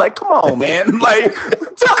this. Like, come on, man. Like,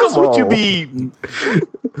 tell us what you be eating.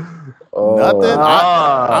 Nothing.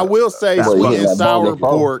 I will say Boy, you sweet hitting and that sour bone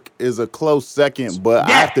phone. pork is a close second, but I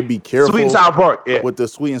Yeah. have to be careful. Sweet and sour pork. Yeah. With the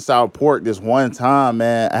sweet and sour pork. This one time,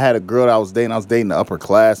 man, I had a girl that I was dating. I was dating the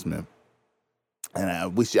upperclassman. And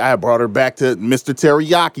I had brought her back to Mr.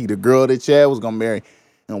 Teriyaki, the girl that Chad was going to marry.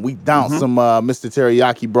 And we downed some Mr.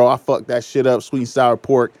 Teriyaki, bro. I fucked that shit up, sweet and sour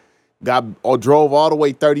pork. Drove all the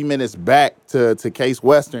way 30 minutes back to Case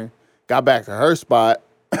Western. Got back to her spot.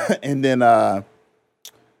 And then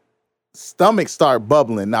stomach started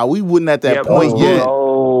bubbling. Now, we wasn't at that point yet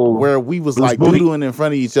where we was like doodling in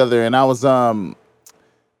front of each other. And I was kind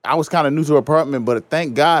of new to her apartment, but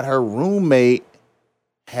thank God her roommate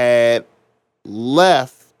had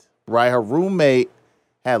left, right? Her roommate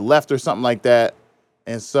had left or something like that.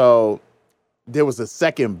 And so there was a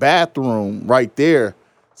second bathroom right there.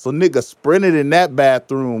 So nigga sprinted in that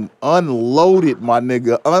bathroom, unloaded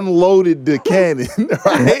the cannon,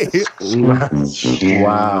 right?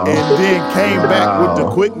 Wow. And then came back with the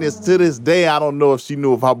quickness. To this day, I don't know if she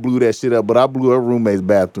knew if I blew that shit up, but I blew her roommate's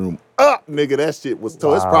bathroom up, nigga. That shit was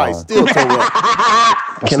tore. It's probably still tore up.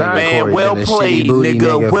 Man, well played,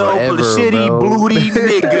 nigga. Well, shitty booty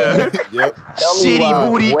nigga. Yep.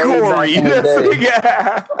 Shitty booty Corey.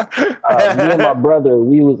 Me and my brother,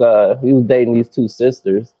 we was dating these two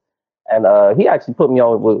sisters, and he actually put me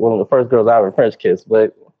on with one of the first girls I ever French kissed.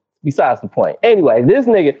 But besides the point. Anyway, this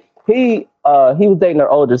nigga, he was dating her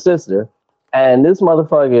older sister, and this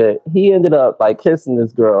motherfucker, he ended up like kissing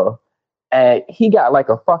this girl, and he got like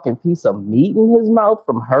a fucking piece of meat in his mouth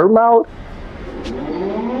from her mouth.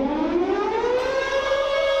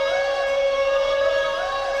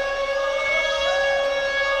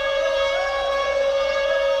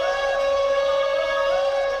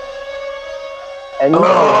 And that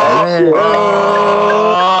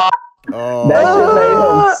shit made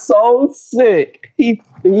him so sick. He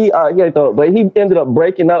ended up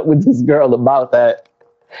breaking up with this girl about that.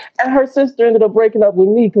 And her sister ended up breaking up with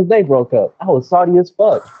me because they broke up. I was salty as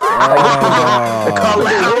fuck.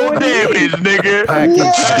 Collateral damage, nigga.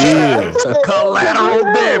 Collateral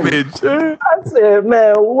damage. I said,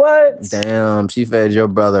 man, what? Damn, she fed your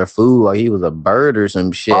brother food like he was a bird or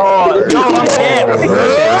some shit. Oh, no,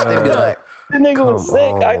 The nigga was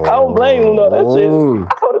sick. I don't blame him though. That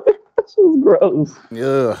shit was gross.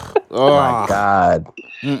 Yeah. Oh my God.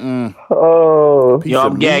 Oh. Yo,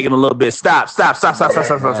 I'm gagging a little bit. Stop. Hey,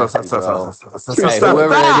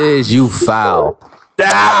 whoever it is, you foul.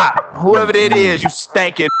 Stop. Whoever it is, you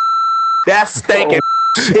stinking. That's stinking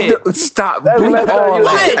shit. Stop. That's what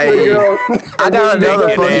I got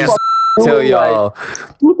another funny tell y'all.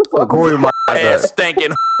 Corey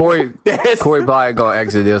probably gonna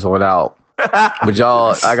exit this one out. But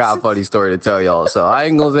y'all, I got a funny story to tell y'all. So I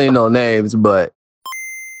ain't gonna say no names, but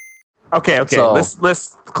okay. So,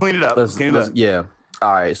 let's clean it up. Yeah.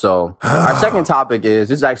 All right. So our second topic this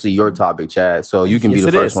is actually your topic, Chad. So you can be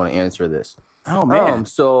the first one to answer this. Oh man.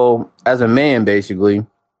 So as a man, basically,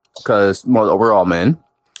 because we're all men.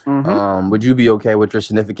 Mm-hmm. Would you be okay with your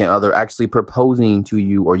significant other actually proposing to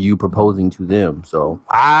you or you proposing to them? So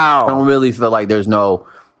I don't really feel like there's no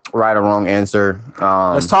right or wrong answer.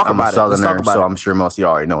 Let's talk about it. So I'm sure most of you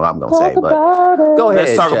already know what I'm gonna say. But go ahead.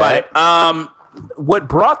 Let's talk Chad. about it. What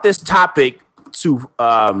brought this topic to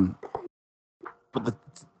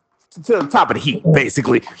the top of the heat,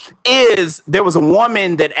 basically, is there was a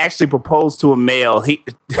woman that actually proposed to a male.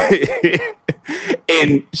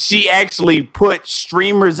 And she actually put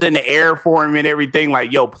streamers in the air for him and everything,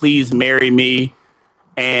 like, yo, please marry me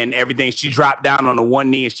and everything. She dropped down on the one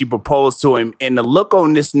knee and she proposed to him. And the look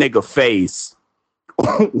on this nigga face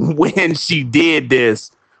when she did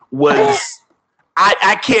this was...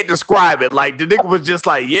 I can't describe it. Like, the nigga was just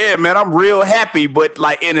like, yeah, man, I'm real happy. But,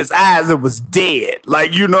 like, in his eyes, it was dead.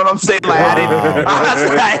 Like, you know what I'm saying? Like,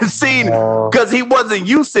 I hadn't seen it because he wasn't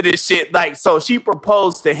used to this shit. Like, so she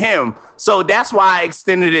proposed to him. So that's why I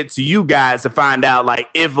extended it to you guys to find out, like,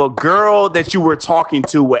 if a girl that you were talking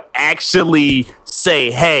to would actually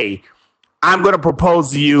say, hey, I'm going to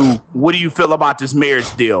propose to you. What do you feel about this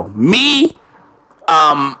marriage deal? Me,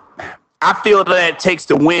 I feel that takes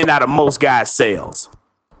the wind out of most guys' sails.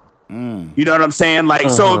 You know what I'm saying?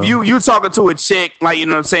 Like, so if you talking to a chick, like, you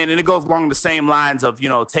know what I'm saying, and it goes along the same lines of, you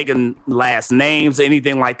know, taking last names,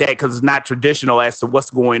 anything like that, because it's not traditional as to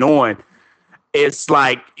what's going on. It's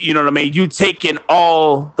like, you know what I mean? You taking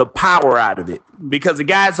all the power out of it because the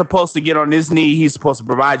guy's supposed to get on his knee. He's supposed to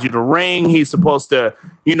provide you the ring. He's supposed to,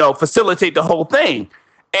 you know, facilitate the whole thing.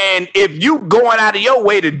 And if you going out of your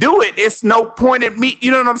way to do it, it's no point in me.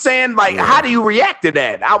 You know what I'm saying? Like, how do you react to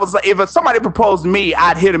that? I was like, if somebody proposed to me,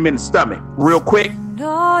 I'd hit him in the stomach real quick.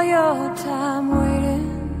 All your time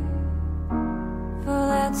waiting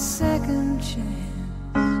for that second chance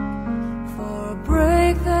for a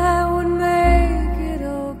break that would make it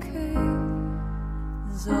okay.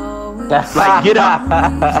 There's always Like, get up.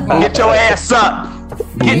 Get your ass up.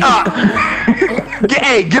 Get up.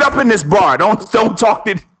 Get up in this bar. Don't talk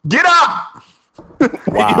to. Get up.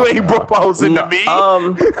 Wow. You ain't proposing to me.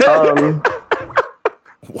 Wow.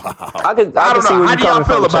 I can don't see know. where How you do y'all coming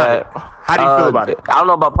feel from, about Chad. it? How do you feel about it? I don't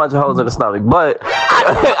know about punching holes in the stomach, but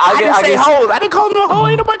I didn't say hoes. I didn't call no hoe.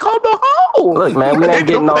 Ain't nobody called no hoe. look, man, we ain't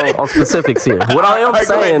getting on specifics here. What I am All right,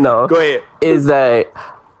 saying though, go ahead. is that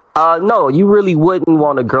no, you really wouldn't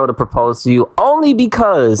want a girl to propose to you only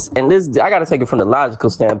because, and this I gotta take it from the logical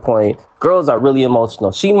standpoint. Girls are really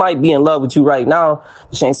emotional. She might be in love with you right now,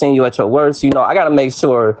 but she ain't seeing you at your worst. You know, I gotta make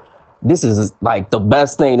sure this is like the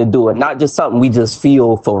best thing to do, and not just something we just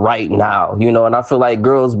feel for right now. You know, and I feel like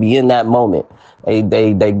girls be in that moment.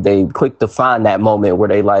 They quick to find that moment where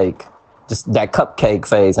they like just that cupcake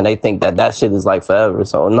phase, and they think that shit is like forever.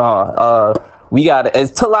 So we gotta,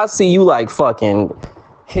 until I see you like fucking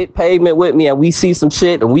hit pavement with me and we see some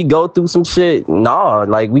shit and we go through some shit,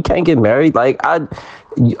 like we can't get married. Like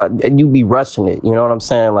you be rushing it, you know what I'm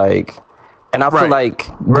saying? Like, and I feel like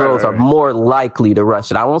girls are more likely to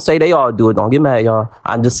rush it. I won't say they all do it. Don't get mad, y'all.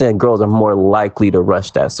 I'm just saying girls are more likely to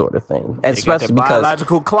rush that sort of thing, and especially the because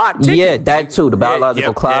biological clock ticking. Yeah, that too. The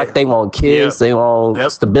biological clock. They want kids. They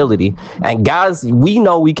want stability. And guys, we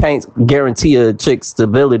know we can't guarantee a chick's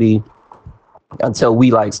stability until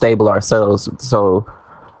we like stable ourselves. So.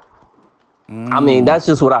 I mean, that's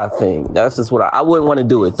just what I think. That's just what I wouldn't want to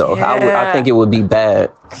do it though. I think it would be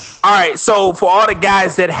bad. All right, so for all the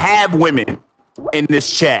guys that have women in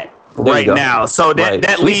this chat right now, so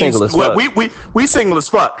that leaves single as fuck. we single as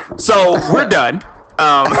fuck. So we're done.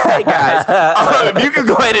 Hey guys, if you could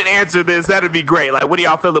go ahead and answer this, that'd be great. Like, what do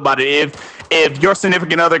y'all feel about it? If your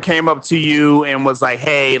significant other came up to you and was like,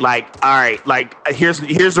 "Hey, like, all right, like, here's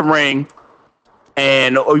a ring.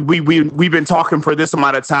 And we've been talking for this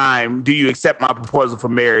amount of time. Do you accept my proposal for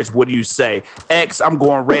marriage? What do you say?" X, I'm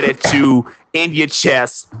going right at you in your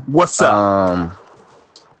chest. What's up?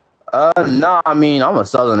 No, I mean, I'm a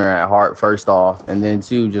Southerner at heart, first off, and then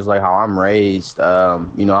two, just like how I'm raised.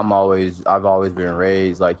 You know, I've always been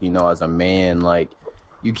raised like, you know, as a man, like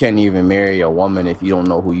you can't even marry a woman if you don't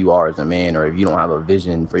know who you are as a man, or if you don't have a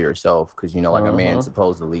vision for yourself, because you know, like a man's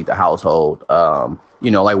supposed to lead the household. You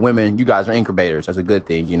know, like women, you guys are incubators. That's a good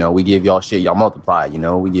thing. You know, we give y'all shit, y'all multiply. You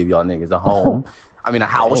know, we give y'all niggas a home. I mean, a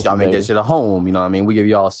house, y'all make that shit a home. You know what I mean? We give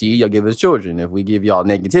y'all seed, y'all give us children. If we give y'all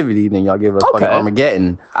negativity, then y'all give us fucking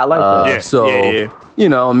Armageddon. I like that. You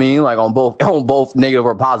know what I mean? Like on both negative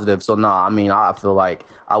or positive. So, I mean, I feel like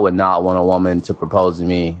I would not want a woman to propose to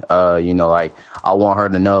me. You know, like I want her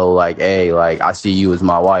to know, like, hey, like I see you as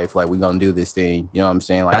my wife. Like, we're going to do this thing. You know what I'm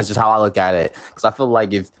saying? Like, that's just how I look at it. Because I feel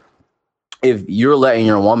like if you're letting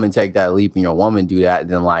your woman take that leap and your woman do that,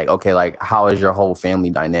 then like, okay, like how is your whole family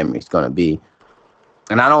dynamics going to be?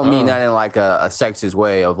 And I don't mean that in like a sexist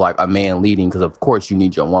way of like a man leading, because of course you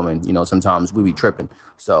need your woman. You know, sometimes we be tripping.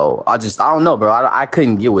 So I don't know, bro. I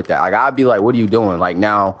couldn't get with that. Like I'd be like, what are you doing? Like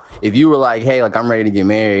now, if you were like, hey, like I'm ready to get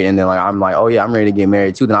married, and then like I'm like, oh yeah, I'm ready to get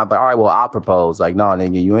married too, then I'd be like, all right, well I'll propose. Like, no,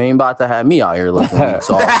 nigga, you ain't about to have me out here looking weak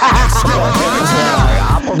sauce.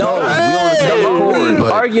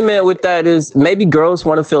 The argument with that is maybe girls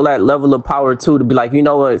want to feel that level of power too, to be like, you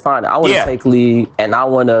know what, fine, I want to take lead, and I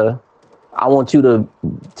want you to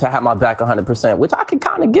have my back 100%, which I can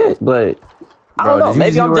kind of get, but I don't know.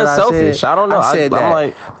 Maybe I'm just selfish. I don't know. I said I'm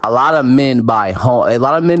like, a lot of men buy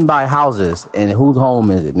houses, and whose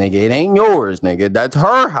home is it, nigga? It ain't yours, nigga. That's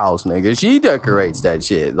her house, nigga. She decorates that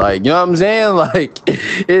shit. Like, you know what I'm saying? Like,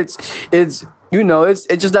 it's. You know, it's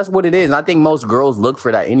just that's what it is. And I think most girls look for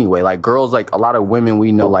that anyway. Like girls, like a lot of women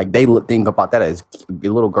we know, like they think about that as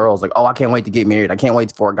little girls. Like, oh, I can't wait to get married. I can't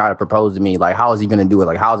wait for a guy to propose to me. Like, how is he gonna do it?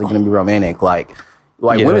 Like, how is it gonna be romantic? Like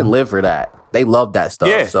women live for that. They love that stuff.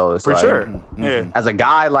 Yeah, so it's for like, sure. Yeah. As a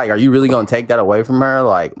guy, like, are you really gonna take that away from her?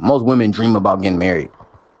 Like, most women dream about getting married.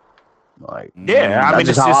 Like, yeah, I mean,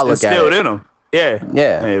 it's still in them.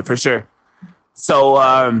 Yeah, for sure. So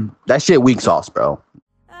that shit weak sauce, bro.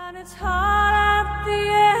 And it's hard at the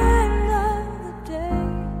end of the day.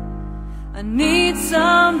 I need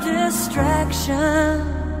some distraction.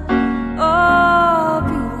 Oh,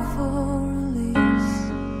 beautiful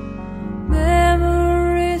release.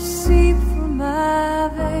 Memories seep from my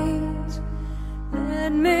veins.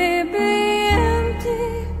 Let me be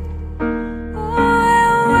empty.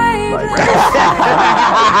 Oh,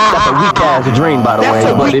 That's a weak ass dream, by the way.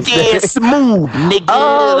 That's a But weak ass smooth,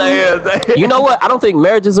 nigga. you know what? I don't think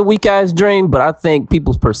marriage is a weak ass dream, but I think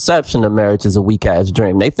people's perception of marriage is a weak ass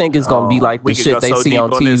dream. They think it's gonna be like the shit they see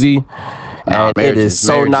on TV. And it is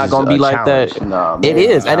so not gonna be like that. No, it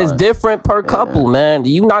is, and it's different per couple, man.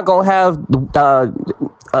 You not gonna have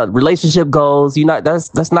relationship goals. You not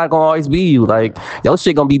that's not gonna always be you. Like your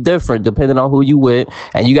shit gonna be different depending on who you with,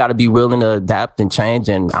 and you got to be willing to adapt and change.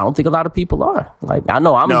 And I don't think a lot of people are. Like I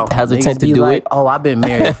know I'm hesitant to do it. Oh, I've been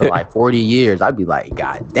married for like 40 years. I'd be like,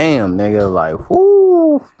 God damn, nigga, like,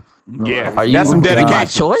 whoo. Yeah, Are that's some you my dedication.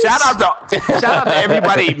 choice? Shout out to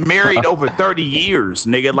everybody married over 30 years,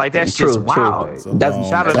 nigga. Like that's just wow. That's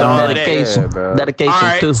shout out to all of dedication. that. Dedication All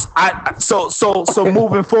right, too. so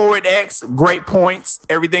moving forward, X, great points.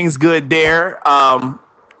 Everything's good there.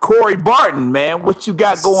 Corey Barton, man, what you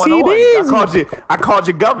got going on? I called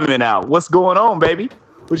your government out. What's going on, baby?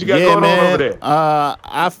 What you got going on over there?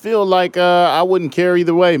 I feel like I wouldn't care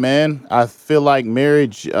either way, man. I feel like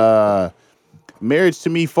marriage to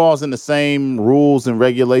me falls in the same rules and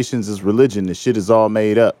regulations as religion. The shit is all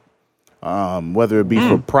made up. Whether it be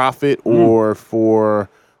for profit or for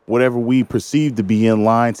whatever we perceive to be in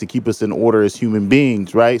line to keep us in order as human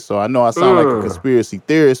beings, right? So I know I sound like a conspiracy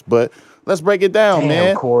theorist, but let's break it down,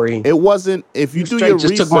 man. Corey. It wasn't, if you do your just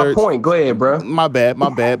research. took my point. Go ahead, bro. My bad,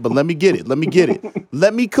 but let me get it. Let me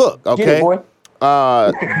cook, okay? Get it, boy.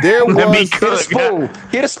 There was Let me Get a cook. spoon.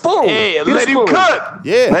 Get a spoon. Yeah, Get a let him spoon. cook.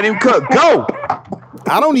 Yeah. Let him cook. Go.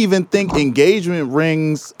 I don't even think engagement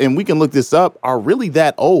rings, and we can look this up, are really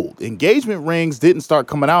that old. Engagement rings didn't start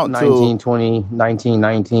coming out until 1920,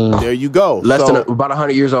 1919. there you go. Less So, than about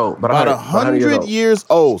 100 years old. about 100 years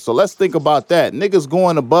old. So let's think about that. Niggas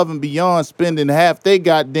going above and beyond, spending half they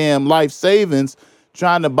goddamn life savings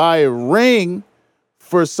trying to buy a ring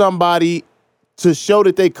for somebody to show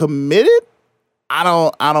that they committed. I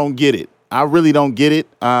don't get it. I really don't get it.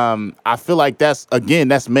 I feel like that's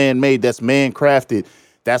man-made, that's man-crafted.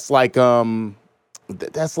 That's like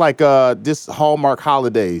this Hallmark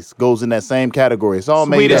holidays goes in that same category. It's all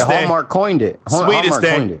made Sweetest up. day. Hallmark coined it. Sweetest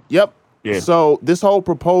day. Coined it. Yep. Yeah. So this whole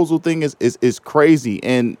proposal thing is crazy.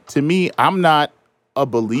 And to me, I'm not a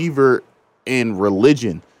believer in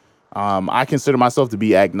religion. I consider myself to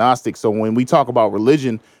be agnostic. So when we talk about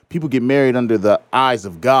religion, people get married under the eyes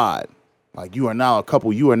of God. Like, you are now a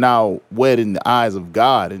couple, you are now wed in the eyes of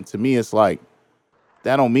God. And to me, it's like,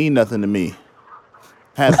 that don't mean nothing to me.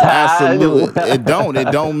 Has absolutely, it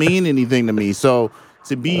don't mean anything to me. So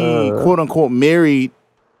to be quote unquote married,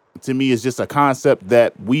 to me, is just a concept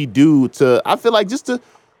that we do to, I feel like just to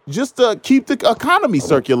keep the economy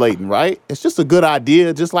circulating, right? It's just a good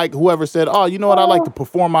idea. Just like whoever said, oh, you know what? I like to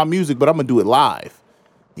perform my music, but I'm going to do it live.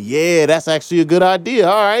 Yeah, that's actually a good idea.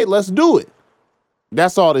 All right, let's do it.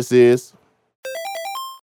 That's all this is.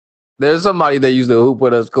 There's somebody that used to hoop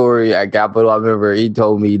with us, Corey, at Capitol. I remember he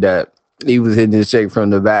told me that he was hitting this chick from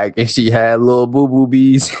the back and she had little boo-boo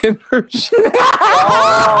bees in her shit. This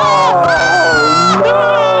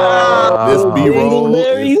B-roll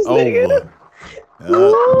is over.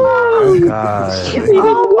 Oh my gosh.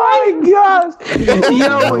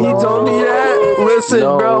 Yo, when he told me that, listen,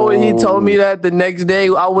 bro, when he told me that the next day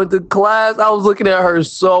I went to class, I was looking at her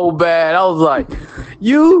so bad. I was like,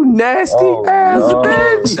 you nasty ass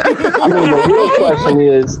bitch. I mean, the real question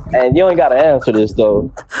is, and you ain't got to answer this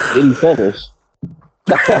though. Did he finish?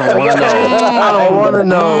 I don't want to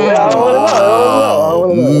know.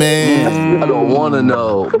 Man. I don't want to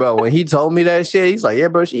know, bro. When he told me that shit, he's like, yeah,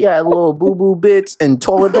 bro, she had little boo-boo bits and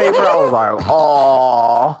toilet paper. I was like,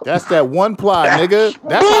 oh. That's that one ply, nigga.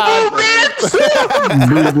 That's how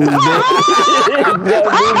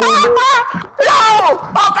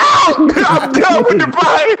I'm done with the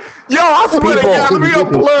fight. Yo, I swear to God, let me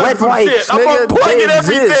unplug some shit. I'm unplugging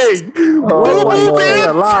everything. Boo-boo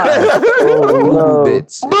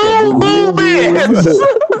bits. Boo-boo bits.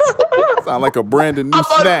 sound like a brand new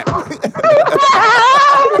snack. Have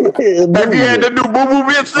you had the new boo-boo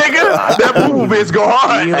bits, nigga? That boo-boo bits go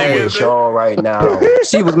hard, You nigga. with y'all right now.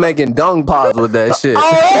 She was making dung paws with that shit.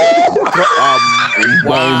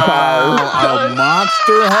 Wow, a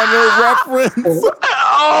Monster Hunter reference.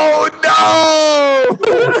 Oh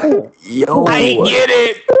no! Yo, I get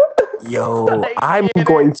it. yo, I'm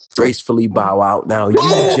going to gracefully bow out now. You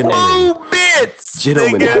gentlemen. Boo bits,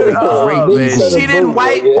 Gentlemen, nigga. have a great Oh, evening. man. She didn't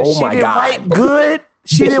wipe. Oh She my didn't God. wipe good.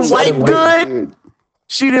 She didn't wipe good.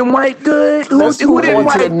 She didn't wipe good. Let's Who move didn't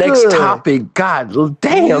on to the wipe next good? topic. God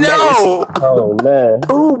damn. No. Oh man.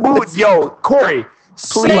 Boo boo. Yo, Corey.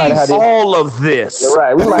 Save all of this. You're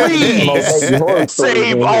right. We might have Please baby horror stories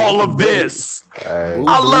save in all here. of this. Boo I Boo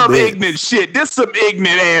love Bits. ignorant shit. This some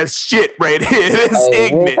ignorant ass shit right here. This Hey, we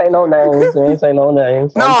ain't ignorant. say no names. We ain't say no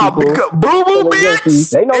names. Some No, people because Boo Boo feeling guilty. Bits.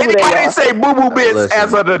 They know who they Anybody are. say Boo Boo Bits Listen,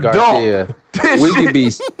 as an adult? Garcia, This we could shit- be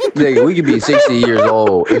nigga, we could be 60 years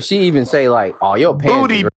old. If she even say like, "Oh, your pants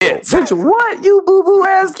Booty is real." bits. Bitch, what you boo boo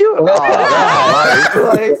ass you? Oh, that's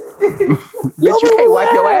like, bitch, you can't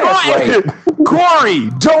wipe your ass right. Corey,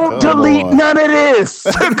 don't Come delete on. none of this.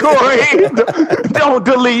 Corey, don't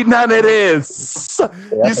delete none of this. I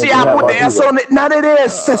You see, think I we put the have S on it. None of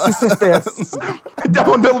this.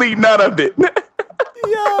 Don't delete none of it.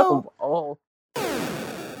 Yo. Oh.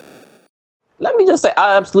 Let me just say,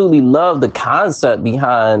 I absolutely love the concept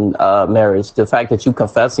behind marriage. The fact that you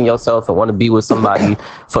confessing yourself and want to be with somebody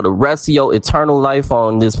for the rest of your eternal life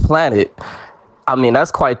on this planet. I mean,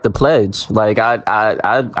 that's quite the pledge. Like,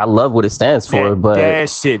 I love what it stands for, but that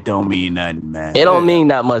shit don't mean nothing, man. it don't mean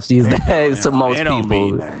that much these days to most It don't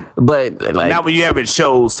mean people. nothing. But like, Now when you having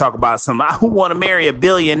shows talk about some who want to marry a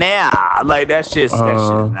billionaire, like that's just that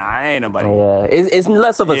shit. Nah, ain't nobody. yeah, it's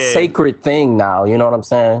less of a Yeah. sacred thing now. You know what I'm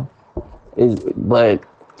saying? But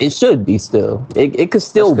it should be still. It could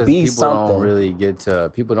still Because be people something. don't really get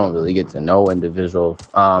to know individuals.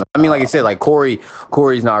 I mean, like I said, like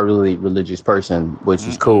Corey's not a really religious person, which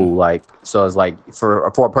is cool. Like, so it's like for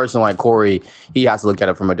a person like Corey, he has to look at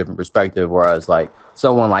it from a different perspective. Whereas like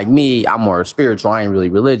someone like me, I'm more spiritual. I ain't really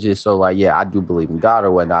religious. So like, yeah, I do believe in God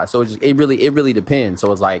or whatnot. So it really depends.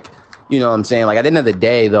 So it's like, you know what I'm saying? Like at the end of the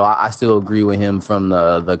day, though, I still agree with him from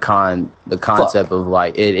the concept of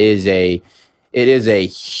like it is a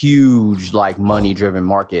huge like money driven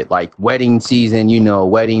market. Like wedding season, you know,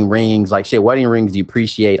 wedding rings, like shit. Wedding rings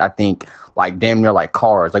depreciate, I think, like damn near like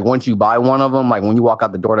cars. Like once you buy one of them, like when you walk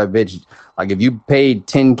out the door, that bitch, like if you paid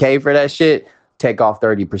 $10K for that shit, take off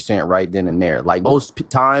 30% right then and there. Like most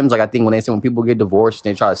times, like I think when people get divorced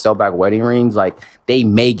and they try to sell back wedding rings, like they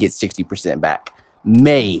may get 60% back.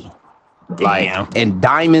 Damn. Like, and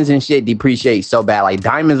diamonds and shit depreciate so bad. Like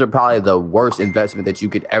diamonds are probably the worst investment that you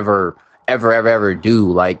could ever do.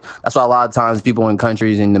 Like that's why a lot of times people in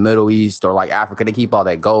countries in the Middle East or like Africa, they keep all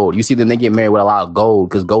that gold. You see them, they get married with a lot of gold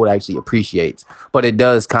because gold actually appreciates, but it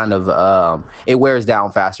does kind of it wears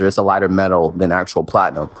down faster. It's a lighter metal than actual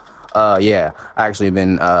platinum. Yeah, I actually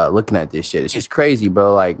been looking at this shit. It's just crazy,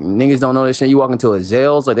 bro. Like niggas don't know this shit. You walk into a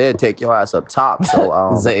Zales, like they'll take your ass up top. So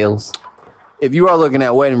Zales. if you are looking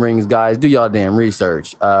at wedding rings, guys, do y'all damn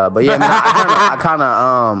research. But yeah, man, I kind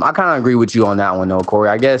of agree with you on that one, though, Corey.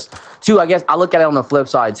 I guess I look at it on the flip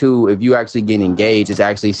side too. If you actually get engaged, it's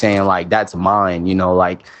actually saying like that's mine. You know,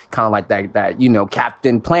 like kind of like that. You know,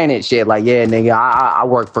 Captain Planet shit. Like, yeah, nigga, I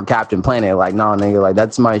work for Captain Planet. Like, no, nigga, like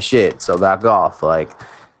that's my shit. So back off. Like,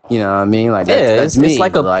 you know what I mean? Like, that's me. It's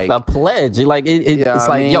like a pledge. Like it's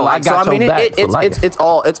like, yo, I got your back for life. It's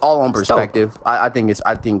all on perspective. I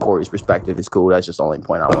think Corey's perspective is cool. That's just the only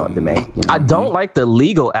point I wanted to make. You know? I don't like the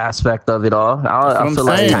legal aspect of it all. I feel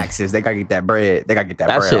like taxes. They gotta get that bread. They gotta get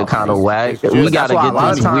that bread. shit kind of whack. That's We gotta why a lot get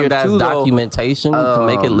of this times weird ass too, though, documentation to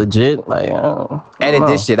make it legit. Like, edit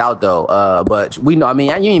this shit out though. But we know. I mean,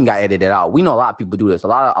 you ain't even gotta edit it out. We know a lot of people do this. A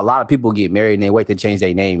lot of people get married and they wait to change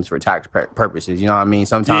their names for tax purposes. You know what I mean?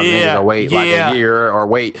 Sometimes niggas will wait like a year or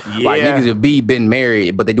wait. Like niggas have been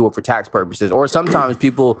married, but they do it for tax purposes. Or sometimes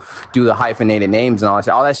people do the hyphenated names and all that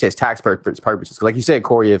shit. All that shit is tax purposes. Like you said,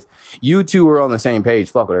 Corey, if you two are on the same page,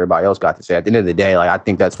 fuck what everybody else got to say. At the end of the day, like I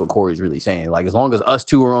think that's what Corey's really saying. Like as long as us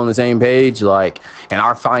two are on the same page, like and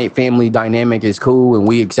our family dynamic is cool and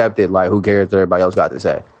we accept it, like who cares what everybody else got to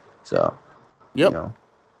say? So, yep. You know.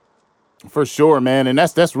 For sure, man. And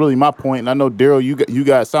that's really my point. And I know Daryl, you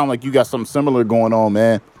guys sound like you got something similar going on,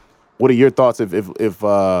 man. What are your thoughts if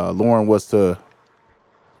Lauren was to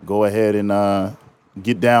go ahead and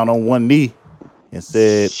get down on one knee and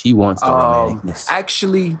said she wants to romanticness?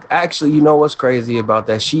 Actually, you know what's crazy about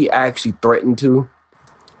that? She actually threatened to.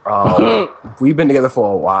 We've been together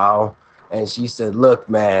for a while, and she said, "Look,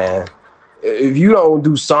 man, if you don't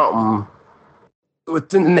do something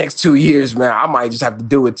within the next 2 years, man, I might just have to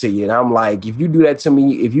do it to you." And I'm like, if you do that to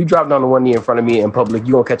me, if you drop down on one knee in front of me in public,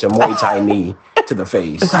 you're gonna catch a Muay Thai knee to the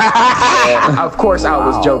face. And of course, I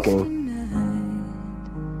was joking.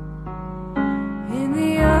 In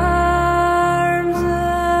the arms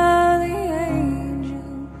of the angel,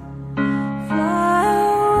 fly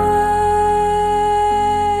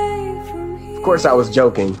away from here. Of course, I was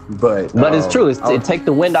joking, but it's true. It take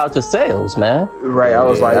the wind out your sails, man. Right. I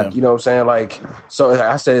was like, you know what I'm saying? Like, so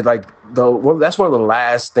I said, like, that's one of the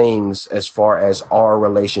last things as far as our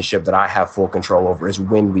relationship that I have full control over is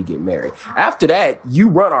when we get married. After that, you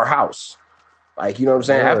run our house. Like, you know what I'm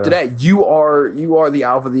saying? Yeah. After that, you are the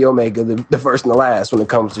alpha, the omega, the first and the last when it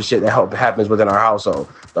comes to shit that happens within our household.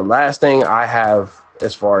 The last thing I have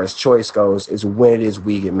as far as choice goes is when it is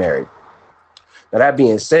we get married. Now, that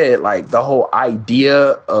being said, like the whole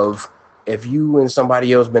idea of if you and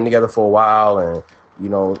somebody else been together for a while and, you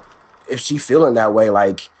know, if she feeling that way,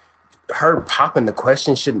 like her popping the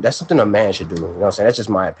question that's something a man should do. You know what I'm saying? That's just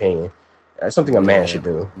my opinion. That's something a man should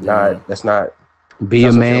do. That's not. Be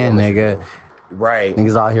a man, nigga. Right.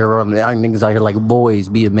 Niggas out here like boys.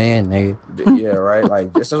 Be a man, nigga. Yeah, right.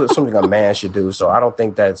 Like this is something a man should do. So I don't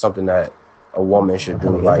think that's something that a woman should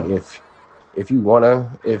do. Like if you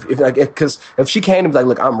wanna, because if she came and be like,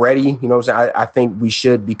 look, I'm ready. You know what I'm saying? I think we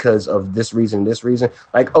should because of this reason.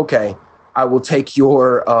 Like, okay, I will take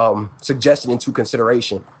your suggestion into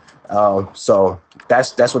consideration. So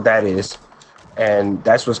that's what that is, and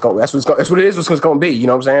that's what it is. What's going to be. You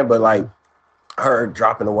know what I'm saying? But like her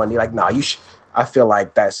dropping the one day, like, nah, you should. I feel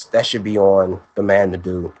like that should be on the man to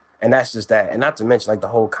do, and that's just that. And not to mention like the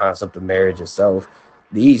whole concept of marriage itself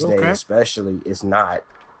these days, especially, is not.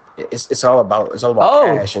 It's all about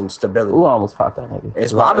cash and stability. Who almost popped that nigga?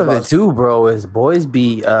 It's a lot of it too, bro. Is boys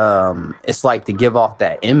be it's like to give off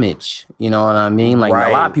that image. You know what I mean? Like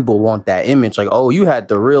a lot of people want that image. Like, oh, you had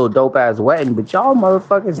the real dope ass wedding, but y'all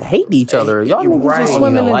motherfuckers hate each other. Y'all niggas just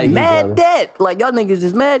swimming in mad debt. Like y'all niggas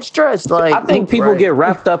is mad stressed. Like I think people get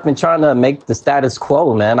wrapped up in trying to make the status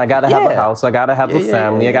quo, man. I gotta have a house. I gotta have a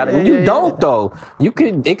family. You don't though. It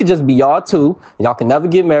could just be y'all two. Y'all can never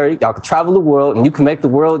get married. Y'all can travel the world, and you can make the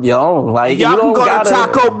world your own. Like y'all can go to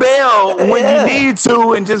Taco Bell when you need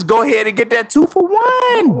to, and just go ahead and get that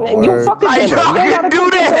 2-for-1. You fucking like y'all can do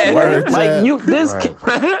that. Like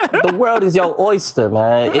the world is your oyster,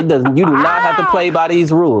 man. You do not have to play by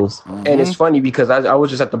these rules. And it's funny because I was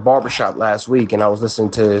just at the barbershop last week, and I was listening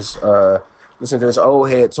to this old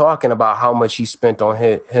head talking about how much he spent on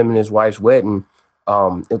him and his wife's wedding. It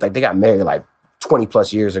was like they got married like 20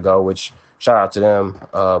 plus years ago, which shout out to them.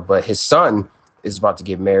 But his son is about to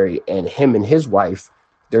get married, and him and his wife,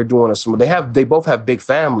 they're doing they both have big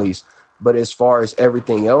families, but as far as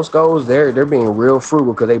everything else goes, they're being real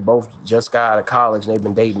frugal because they both just got out of college and they've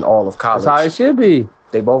been dating all of college. That's how it should be.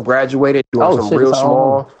 They both graduated, doing some real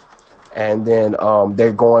small, and then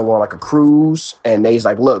they're going on like a cruise, and they's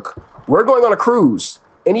like, look, we're going on a cruise.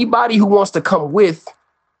 Anybody who wants to come with,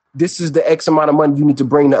 this is the X amount of money you need to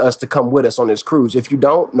bring to us to come with us on this cruise. If you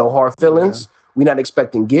don't, no hard feelings. We're not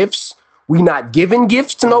expecting gifts. We not giving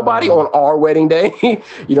gifts to nobody on our wedding day.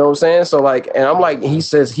 You know what I'm saying? So like, and I'm like, he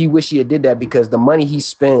says he wish he had did that because the money he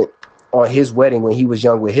spent on his wedding when he was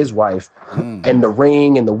young with his wife and the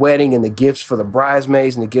ring and the wedding and the gifts for the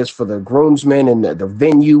bridesmaids and the gifts for the groomsmen and the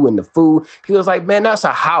venue and the food. He was like, man, that's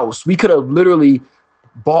a house. We could have literally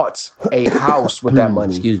bought a house with that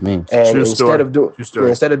money. Excuse me. And instead of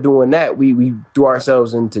doing that, we threw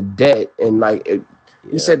ourselves into debt and like,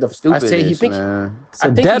 he said the stupid. He thinks it's a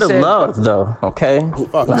debt of love, though. Okay.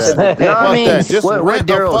 Fuck that. I mean, just what rent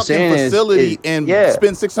a Daryl's fucking facility and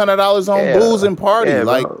spend $600 on booze and party.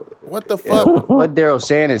 Like, what the fuck? What Daryl's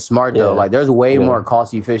saying is smart though. Like, there's way more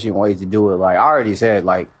cost efficient ways to do it. Like, I already said,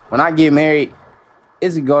 like, when I get married,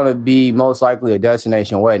 it's gonna be most likely a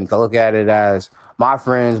destination wedding. Cause look at it as my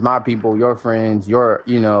friends, my people, your friends, your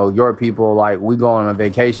people, like we go on a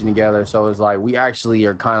vacation together. So it's like we actually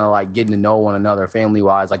are kind of like getting to know one another family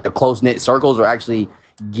wise. Like the close knit circles are actually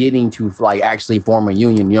getting to like actually form a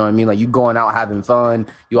union. You know what I mean? Like you going out having fun.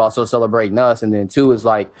 You also celebrating us. And then two is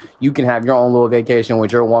like you can have your own little vacation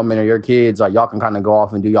with your woman or your kids. Like y'all can kind of go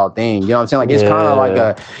off and do y'all thing. You know what I'm saying? Like it's kind of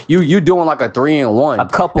like you doing like a 3-in-1. A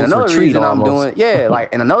couple's another retreat reason almost.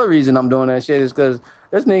 and another reason I'm doing that shit is because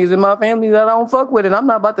there's niggas in my family that I don't fuck with, and I'm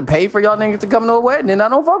not about to pay for y'all niggas to come to a wedding, and I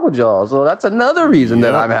don't fuck with y'all. So that's another reason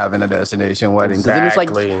that I'm having a destination wedding.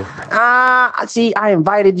 Exactly. Then it's like, see, I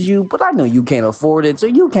invited you, but I know you can't afford it, so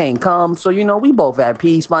you can't come. So, you know, we both at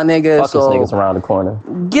peace, my nigga. Fuck so these niggas around the corner.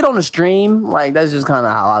 Get on the stream. Like, that's just kind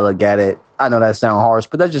of how I look at it. I know that sounds harsh,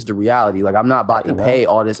 but that's just the reality. Like, I'm not about to pay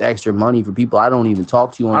all this extra money for people I don't even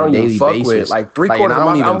talk to on a daily basis. With. Like, three-quarters of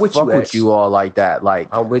my, I'm with fuck you, with you all like that. Like,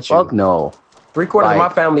 I'm with you. Fuck no. 3/4 of my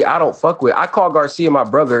family I don't fuck with. I call Garcia my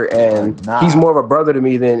brother, and he's more of a brother to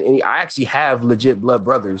me than any. I actually have legit blood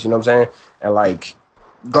brothers. You know what I'm saying? And like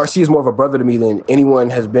Garcia's more of a brother to me than anyone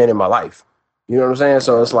has been in my life. You know what I'm saying?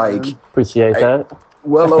 So it's like appreciate that.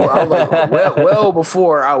 Well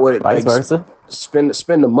before I would vice versa spend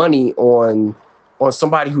the money on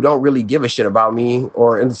somebody who don't really give a shit about me.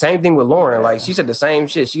 And the same thing with Lauren. Like she said the same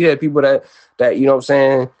shit. She had people that you know what I'm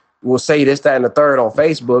saying will say this, that, and the third on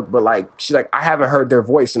Facebook, but like she's like, I haven't heard their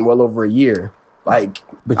voice in well over a year. Like,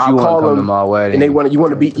 But I'll you want call to come to them, my wedding. and you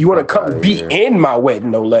want to come be in my wedding,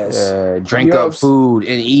 no less. Drink You know up food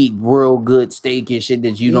and eat real good steak and shit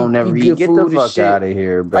that you don't never eat. good Get food the and fuck shit. out of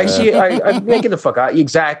here, bro. Like, get the fuck out.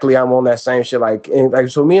 Exactly, I'm on that same shit. Like,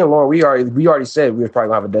 so me and Lauren, we already said we was probably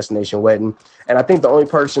gonna have a destination wedding, and I think the only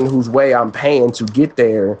person whose way I'm paying to get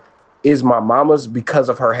there is my mama's because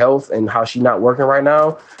of her health and how she's not working right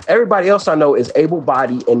now. Everybody else I know is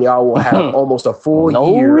able-bodied, and y'all will have almost a full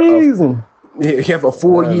year. You have a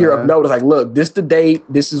full year of notice. Like, look, this the date.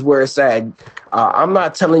 This is where it's at. I'm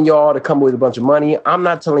not telling y'all to come with a bunch of money. I'm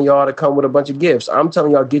not telling y'all to come with a bunch of gifts. I'm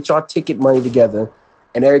telling y'all get y'all ticket money together,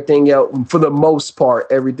 and everything else, for the most part,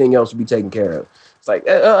 everything else will be taken care of. It's like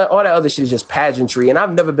all that other shit is just pageantry, and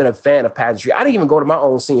I've never been a fan of pageantry. I didn't even go to my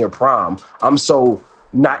own senior prom. I'm so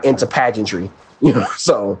not into pageantry, you know.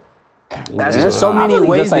 So there's so many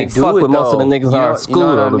ways to do it. With most of the niggas out of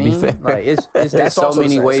school, though, to be fair. Like, there's so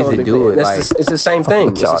many ways to do it. Like, it's the same thing.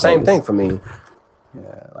 It's the same thing for me.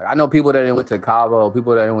 Yeah, like I know people that went to Cabo,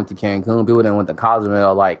 people that went to Cancun, people that went to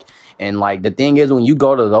Cozumel, like, and like the thing is, when you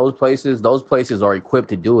go to those places are equipped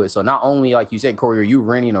to do it. So not only, like you said, Corey, you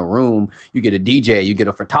renting a room, you get a DJ, you get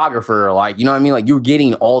a photographer, like, you know what I mean? Like, you're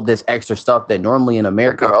getting all this extra stuff that normally in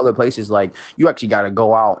America or other places, like, you actually got to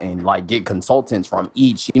go out and like get consultants from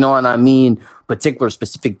each, you know what I mean, particular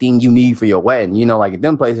specific thing you need for your wedding. You know, like at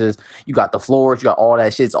them places, you got the floors, you got all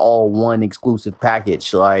that shit. It's all one exclusive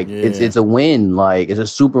package. Like, it's a win. Like, it's a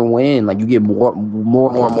super win. Like, you get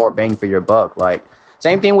more bang for your buck. Like,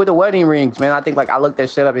 same thing with the wedding rings, man. I think, like, I looked that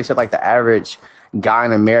shit up. They said, like, the average guy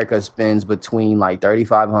in America spends between, like,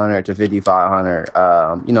 $3,500 to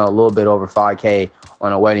 $5,500, you know, a little bit over $5K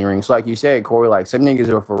on a wedding ring. So, like you said, Corey, like, some niggas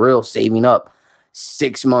are for real saving up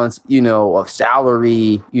 6 months, you know, of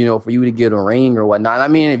salary, you know, for you to get a ring or whatnot. I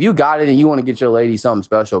mean, if you got it and you want to get your lady something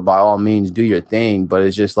special, by all means, do your thing. But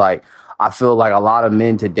it's just, like, I feel like a lot of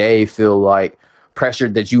men today feel like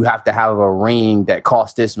pressured that you have to have a ring that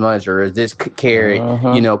costs this much, or is this carat,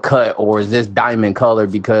 you know, cut, or is this diamond color,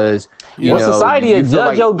 because you know, society will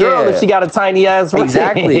judge your girl if she got a tiny ass ring.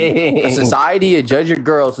 Exactly. Society will judge your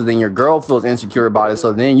girl, so then your girl feels insecure about it,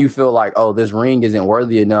 so then you feel like, oh, this ring isn't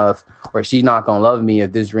worthy enough, or she's not gonna love me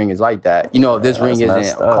if this ring is like that, you know, if this ring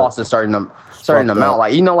isn't cost a certain amount.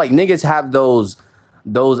 Like, you know, like, niggas have those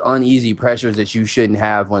uneasy pressures that you shouldn't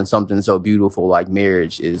have when something so beautiful like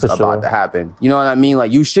marriage is about to happen. You know what I mean?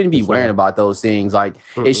 Like, you shouldn't be worrying about those things. Like,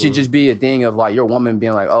 it should just be a thing of, like, your woman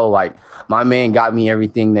being like, oh, like, my man got me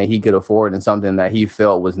everything that he could afford and something that he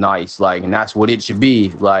felt was nice. Like, and that's what it should be.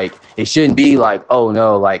 Like, it shouldn't be like, oh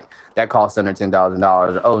no, like, that cost under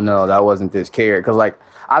 $10,000. Oh no, that wasn't this carat. Cause, like,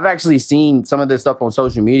 I've actually seen some of this stuff on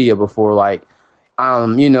social media before, like,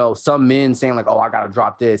 you know, some men saying like, oh, I gotta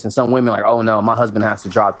drop this, and some women like, oh no, my husband has to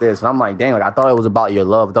drop this. And I'm like, dang, like, I thought it was about your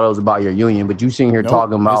love, I thought it was about your union, but you sitting here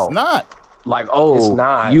talking about, it's not. Like, oh, it's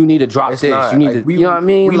not. You need to drop this. Not. You need like, to, you know what I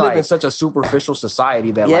mean? We like, live in such a superficial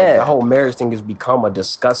society that like the whole marriage thing has become a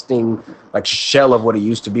disgusting like shell of what it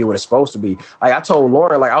used to be, what it's supposed to be. Like, I told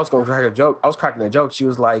Lauren, like, I was cracking a joke. She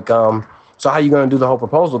was like, so how you gonna do the whole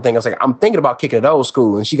proposal thing? I was like, I'm thinking about kicking it old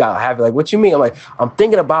school. And she got happy, like, what you mean? I'm like, I'm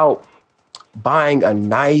thinking about buying a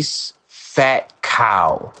nice fat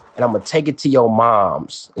cow, and I'm gonna take it to your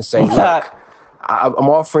mom's and say, look, I'm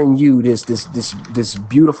offering you this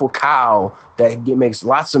beautiful cow that makes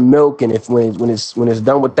lots of milk, and if when it's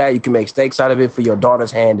done with that, you can make steaks out of it for your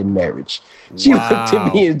daughter's hand in marriage. She looked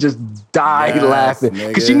at me and just died laughing,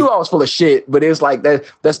 because she knew I was full of shit. But it's like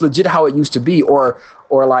that's legit how it used to be, or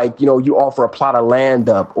like, you know, you offer a plot of land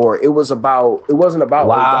up, or it wasn't about like,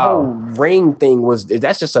 the whole ring thing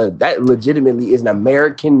that legitimately is an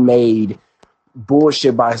American made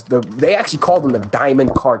bullshit they actually called them the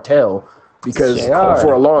Diamond Cartel. Because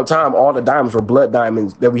for a long time, all the diamonds were blood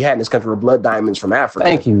diamonds that we had in this country were blood diamonds from Africa.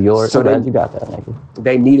 Thank you, York. So glad you got that. Thank you.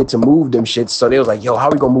 They needed to move them shits. So they was like, yo, how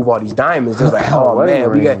we gonna move all these diamonds? They was like, oh man,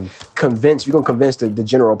 we're gonna convince the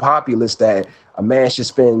general populace that a man should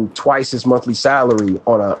spend twice his monthly salary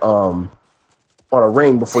on a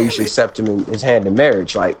ring before you should accept him in his hand in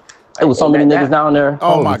marriage. Like, it was so many niggas down there.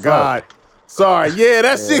 Oh my God. Sorry,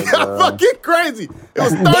 that shit got fucking crazy. It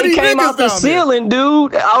was 30 they came niggas out the down ceiling,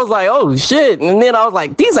 dude. I was like, oh shit. And then I was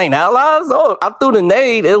like, these ain't outlaws. Oh, I threw the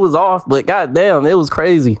nade. It was off, but goddamn, it was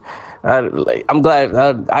crazy. I'm glad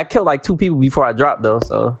I killed like 2 people before I dropped though.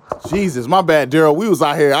 So Jesus, my bad, Daryl. We was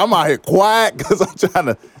out here. I'm out here quiet because I'm trying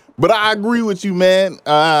to. But I agree with you, man.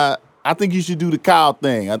 I think you should do the cow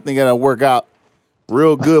thing. I think that'll work out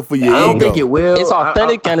real good for you. I don't think it will. It's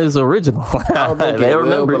authentic and it's original. I don't think it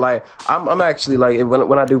will, but like I'm actually like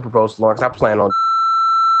when I do propose to Lawrence, I plan on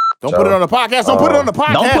Don't put it on the podcast. Don't put it on the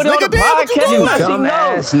podcast. Don't put it on the Nigga, damn, what you podcast. doing? Now she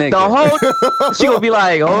Dumbass knows. nigga. The whole she gonna be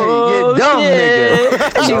like, oh, you dumb shit.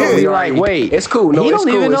 nigga. She gonna be like, wait, It's cool. No, he it's don't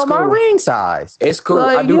cool. even It's know my cool. ring size. It's cool.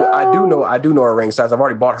 Like, I do know her ring size. I've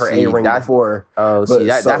already bought her See, a ring that's- before. Oh, But see,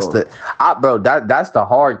 that's that's the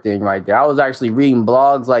hard thing right there. I was actually reading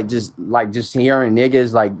blogs, just hearing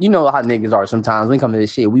niggas, like, you know how niggas are sometimes. When we come to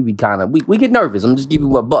this shit, we be kind of we get nervous. I'm just giving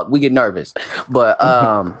you a buck. We get nervous, but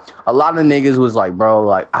a lot of niggas was like, bro,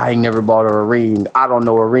 like, I ain't never bought her a ring. I don't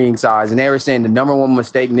know her ring size, and they were saying the number one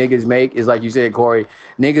mistake niggas make is, like you said, Corey,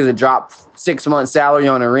 niggas that drop 6 months salary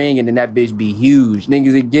on a ring and then that bitch be huge.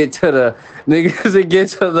 Niggas that get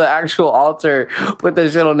to the actual altar, put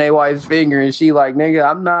that shit on their wife's finger, and she like, nigga,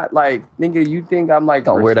 I'm not like, nigga, you think I'm like,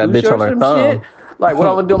 Don't wear that bitch or on her some thumb. shit? Like, what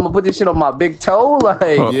I'm gonna do? I'm gonna put this shit on my big toe, like,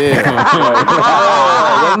 Yeah.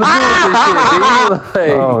 what I'm gonna do with this shit, dude?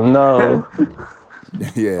 Like, Oh no.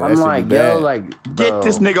 Yeah, that I'm shit like, be yo, bad. like, Get bro,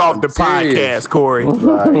 this nigga off the I'm serious. podcast, Corey.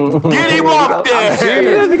 Like, Get him off there.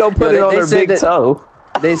 serious. They gonna put Yo, it on they her said big that- toe.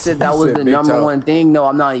 They said that was Said the big number toe. one thing. No,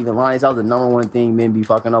 I'm not even lying. That was the number one thing men be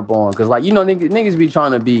fucking up on. Cause like, you know, niggas be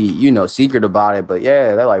trying to be, you know, secret about it. But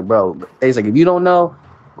yeah, they're like, bro, they like, if you don't know,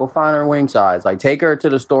 go find her wing size. Like, take her to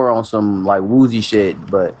the store on some like woozy shit.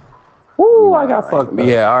 But Ooh, I got fucked up.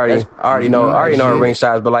 Yeah, I already know her ring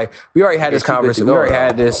size, but like we already had this Yeah, she good to conversation.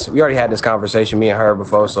 go, We already had this conversation, me and her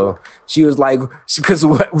before. So she was like, because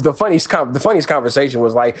the funniest conversation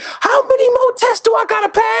was like, how many more tests do I gotta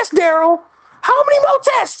pass, Daryl? How many more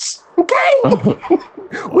tests? Okay,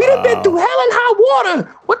 we done been through hell and high water.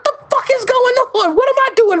 What the fuck is going on? What am I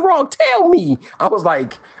doing wrong? Tell me. I was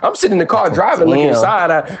like, I'm sitting in the car driving, looking Damn.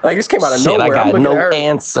 inside. Like this came out of Shit, nowhere. I I'm got looking no at her,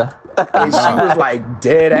 answer. and she was like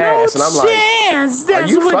dead ass, and I'm like, Yes, are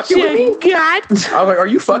you fucking with me? I was like, are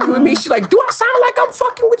you fucking with me? She's like, do I sound like I'm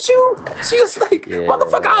fucking with you? She was like,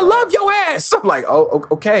 motherfucker, I love your ass. I'm like, oh,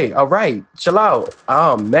 okay, all right, chill out.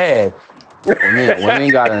 Oh, man. women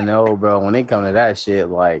gotta know, bro, when they come to that shit,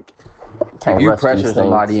 like, Can't if you rush pressure these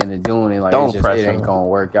somebody things. into doing it, like, Don't it's just, it pressure ain't them. gonna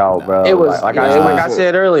work out, bro. It was- like yeah, I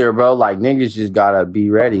said earlier, bro, like, niggas just gotta be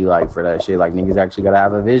ready, like, for that shit. Like, niggas actually gotta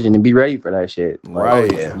have a vision and be ready for that shit. Like,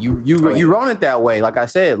 Right. yeah. You run it that way. Like I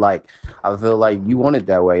said, like, I feel like you want it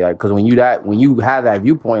that way. Like, cause when you have that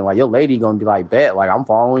viewpoint, like, your lady gonna be like, bet, like, I'm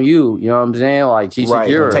following you. You know what I'm saying? Like, she's Right.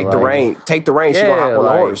 secure. Take the like, reign. Take the reign. She gonna hop on the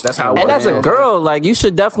like- horse. That's how it And works. as a girl, like, you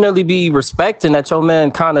should definitely be respecting that your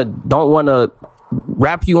man kind of don't want to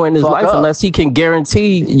wrap you in his Fuck life up. unless he can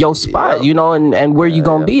guarantee your spot, Yeah. you know, and where you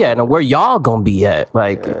gonna be at and where y'all gonna be at.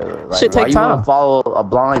 Like, Like, shit why take you wanna time. follow a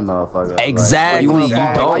blind motherfucker? Exactly. Like, You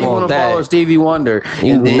don't why you want wanna that. follow Stevie Wonder?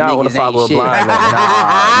 You and do then not wanna niggas ain't follow a shit? blind man.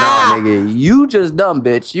 Nah, nigga. You just dumb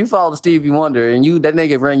bitch. You follow Stevie Wonder and that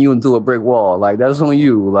nigga ran you into a brick wall. Like, that's on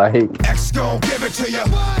you. Like,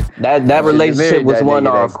 That relationship married was that one nigga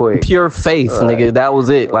that off quick. pure faith, nigga. That was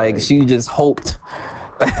it. Like, she just hoped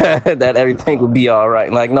that everything would be all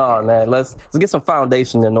right. Like, no, man, let's get some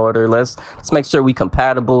foundation in order. Let's make sure we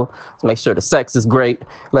compatible. Let's make sure the sex is great.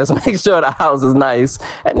 Let's make sure the house is nice.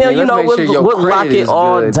 And then, you know, we'll lock it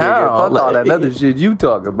all down. Fuck all that other shit you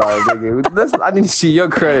talk about, nigga. I need to see your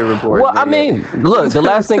credit report. Well, I nigga. mean, look, the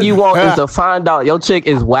last thing you want is to find out your chick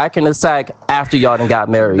is whacking the sack after y'all done got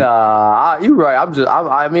married. Nah, you right.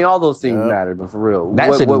 I mean, all those things matter, but for real,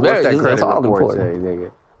 That shit is what's that that's credit all report say, important.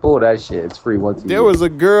 nigga? Pull that shit. It's free once a year. There was a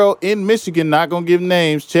girl in Michigan, not gonna give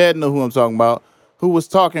names, Chad know who I'm talking about, who was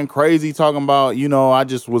talking crazy, talking about, you know, I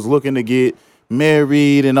just was looking to get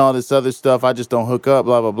married and all this other stuff. I just don't hook up,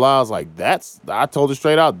 blah, blah, blah. I was like, I told her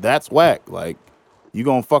straight out, that's whack. Like, you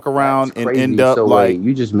gonna fuck around That's and crazy. end up So like, wait,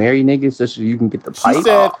 you just marry niggas just so you can get the pipe?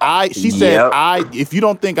 she said, Yep. if you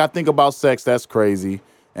don't think I think about sex, that's crazy.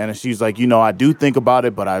 And she's like, you know, I do think about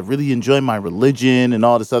it, but I really enjoy my religion and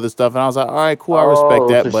all this other stuff. And I was like, all right, cool, I respect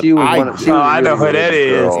that. so But she was I, one of- she was I know really who that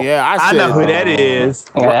religious is. girl. yeah, I know who that is.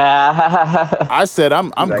 I said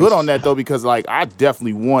I'm good on that though, because like I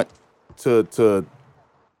definitely want to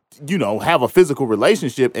you know, have a physical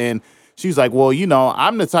relationship. And she's like, well, you know,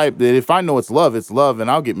 I'm the type that if I know it's love, and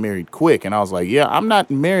I'll get married quick. And I was like, yeah, I'm not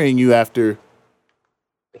marrying you after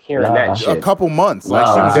Hearing that shit. a couple months. Like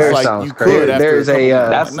Nah. she was That just like, sounds you crazy. could after There's a couple a, months.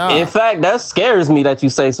 That's Nah. in fact, that scares me that you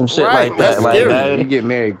say some shit Right, like that's that. Like, scary. that- You get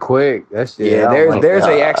married quick. That's shit. Yeah, I don't there's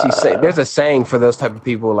like that. a saying for those type of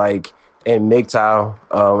people, like in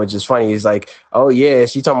MGTOW, which is funny. He's like, oh yeah,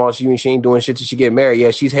 she talking about she ain't doing shit till she get married.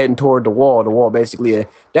 Yeah, she's heading toward the wall. The wall basically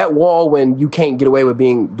that wall when you can't get away with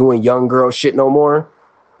doing young girl shit no more.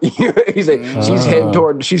 He's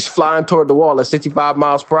like, she's flying toward the wall at 65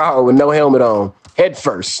 miles per hour with no helmet on. head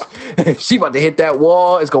first. She about to hit that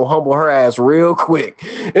wall. It's gonna humble her ass real quick.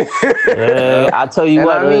 Yeah, I tell you And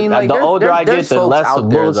what, I mean, like, the older I get, there's the folks less out of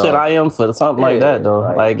there, bullshit though. I am for something like Yeah, that, though.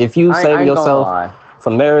 like, Like, if you I save ain't gonna yourself lie. for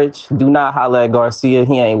marriage, do not holler at Garcia.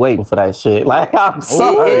 He ain't waiting for that shit. Like, I'm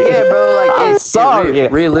sorry. Yeah, bro. Like, I'm sorry.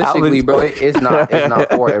 Realistically, bro, it's not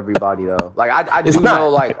for everybody though. Like, I do know,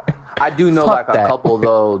 like, I do know, Fuck like, a that. couple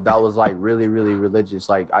though that was like really, really religious.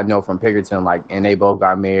 Like, I know from Pickerton, like, and they both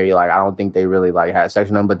got married. Like, I don't think they really like had sex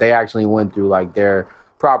with them, but they actually went through like their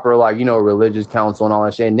proper, like, you know, religious counsel and all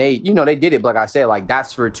that shit. And they, you know, they did it. But like I said, like,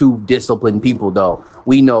 that's for two disciplined people though.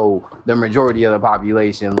 We know the majority of the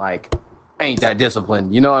population, like, ain't that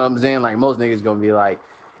disciplined. You know what I'm saying? Like, most niggas gonna be like,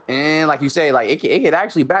 and like you say, like, it could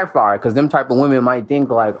actually backfire because them type of women might think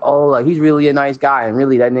like, oh, like, he's really a nice guy, and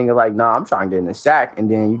really that nigga like, nah, I'm trying to get in the sack, and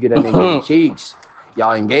then you get that nigga in the cheeks,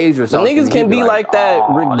 y'all engage or The something. niggas can be like that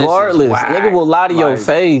regardless. Nigga will lie to your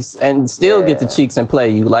face and still get the cheeks and play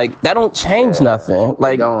you. Like, that don't change nothing.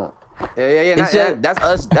 Like, don't. Yeah. That's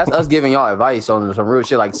us giving y'all advice on some real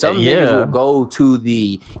shit. Like, some niggas will go to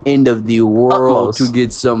the end of the world to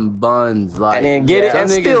get some buns, like, and then get it and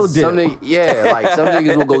still dip. Some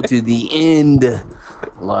niggas will go to the end.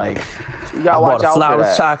 Like, you gotta watch out for flowers,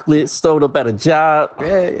 that. chocolate, stored up at a job.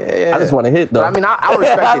 Yeah. I just want to hit though. But I mean, I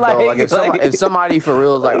respect it though. Like, if somebody for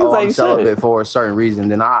real is like, oh, I'm celibate for a certain reason,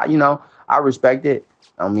 then I respect it.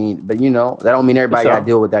 I mean, but that don't mean everybody got to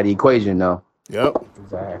deal with that equation though. Yep.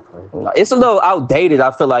 Exactly. It's a little outdated,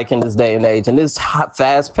 I feel like, in this day and age. In this hot,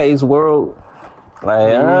 fast-paced world. Like,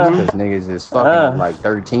 because niggas is fucking like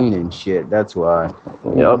 13 and shit. That's why.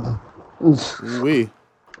 Yep. It's a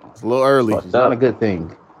little early. It's not a good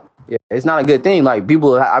thing. Yeah, it's not a good thing. Like,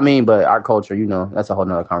 people, I mean, but our culture, that's a whole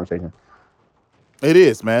nother conversation. It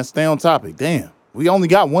is, man. Stay on topic. Damn. We only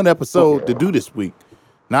got one episode to do this week.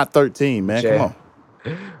 Not 13, man. Yeah. Come on.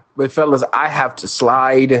 But fellas, I have to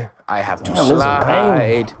slide. I have to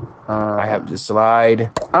slide.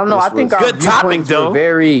 I don't know. I think our good topic, viewpoints were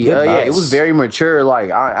very, it was very mature.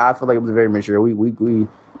 Like, I feel like it was very mature. We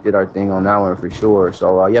did our thing on that one for sure.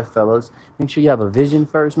 So, yeah, fellas, make sure you have a vision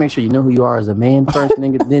first. Make sure you know who you are as a man first,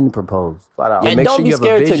 nigga, then propose. Flat out. And make don't sure be you have a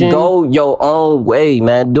scared to vision. go your own way,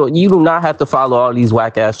 man. You do not have to follow all these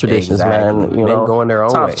whack-ass traditions, man. Men going their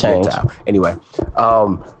own way. Change. Anyway,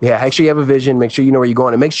 make sure you have a vision. Make sure you know where you're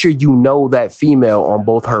going, and make sure you know that female on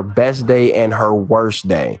both her best day and her worst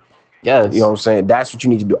day. Yes. You know what I'm saying? That's what you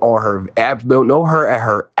need to do on her. Know her at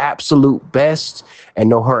her absolute best and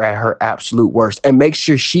know her at her absolute worst. And make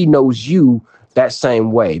sure she knows you that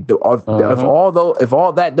same way. If all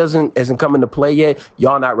that doesn't come into play yet,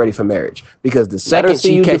 y'all not ready for marriage. Because the second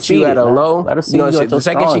she catch you at a low, the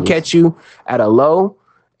second she catch you at a low,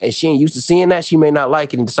 and she ain't used to seeing that, she may not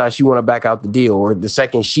like it and decide she want to back out the deal. Or the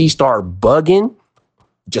second she start bugging,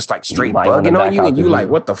 just like straight bugging on you, and you like,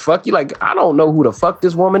 what the fuck? You like, I don't know who the fuck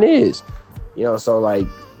this woman is. So like,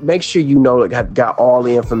 make sure you know, like, got all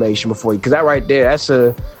the information before you, because that right there, it's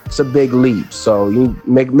a big leap. So you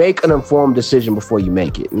make an informed decision before you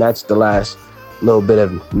make it, and that's the last little bit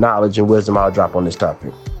of knowledge and wisdom I'll drop on this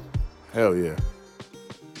topic. Hell yeah.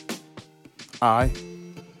 I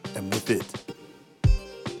am with it.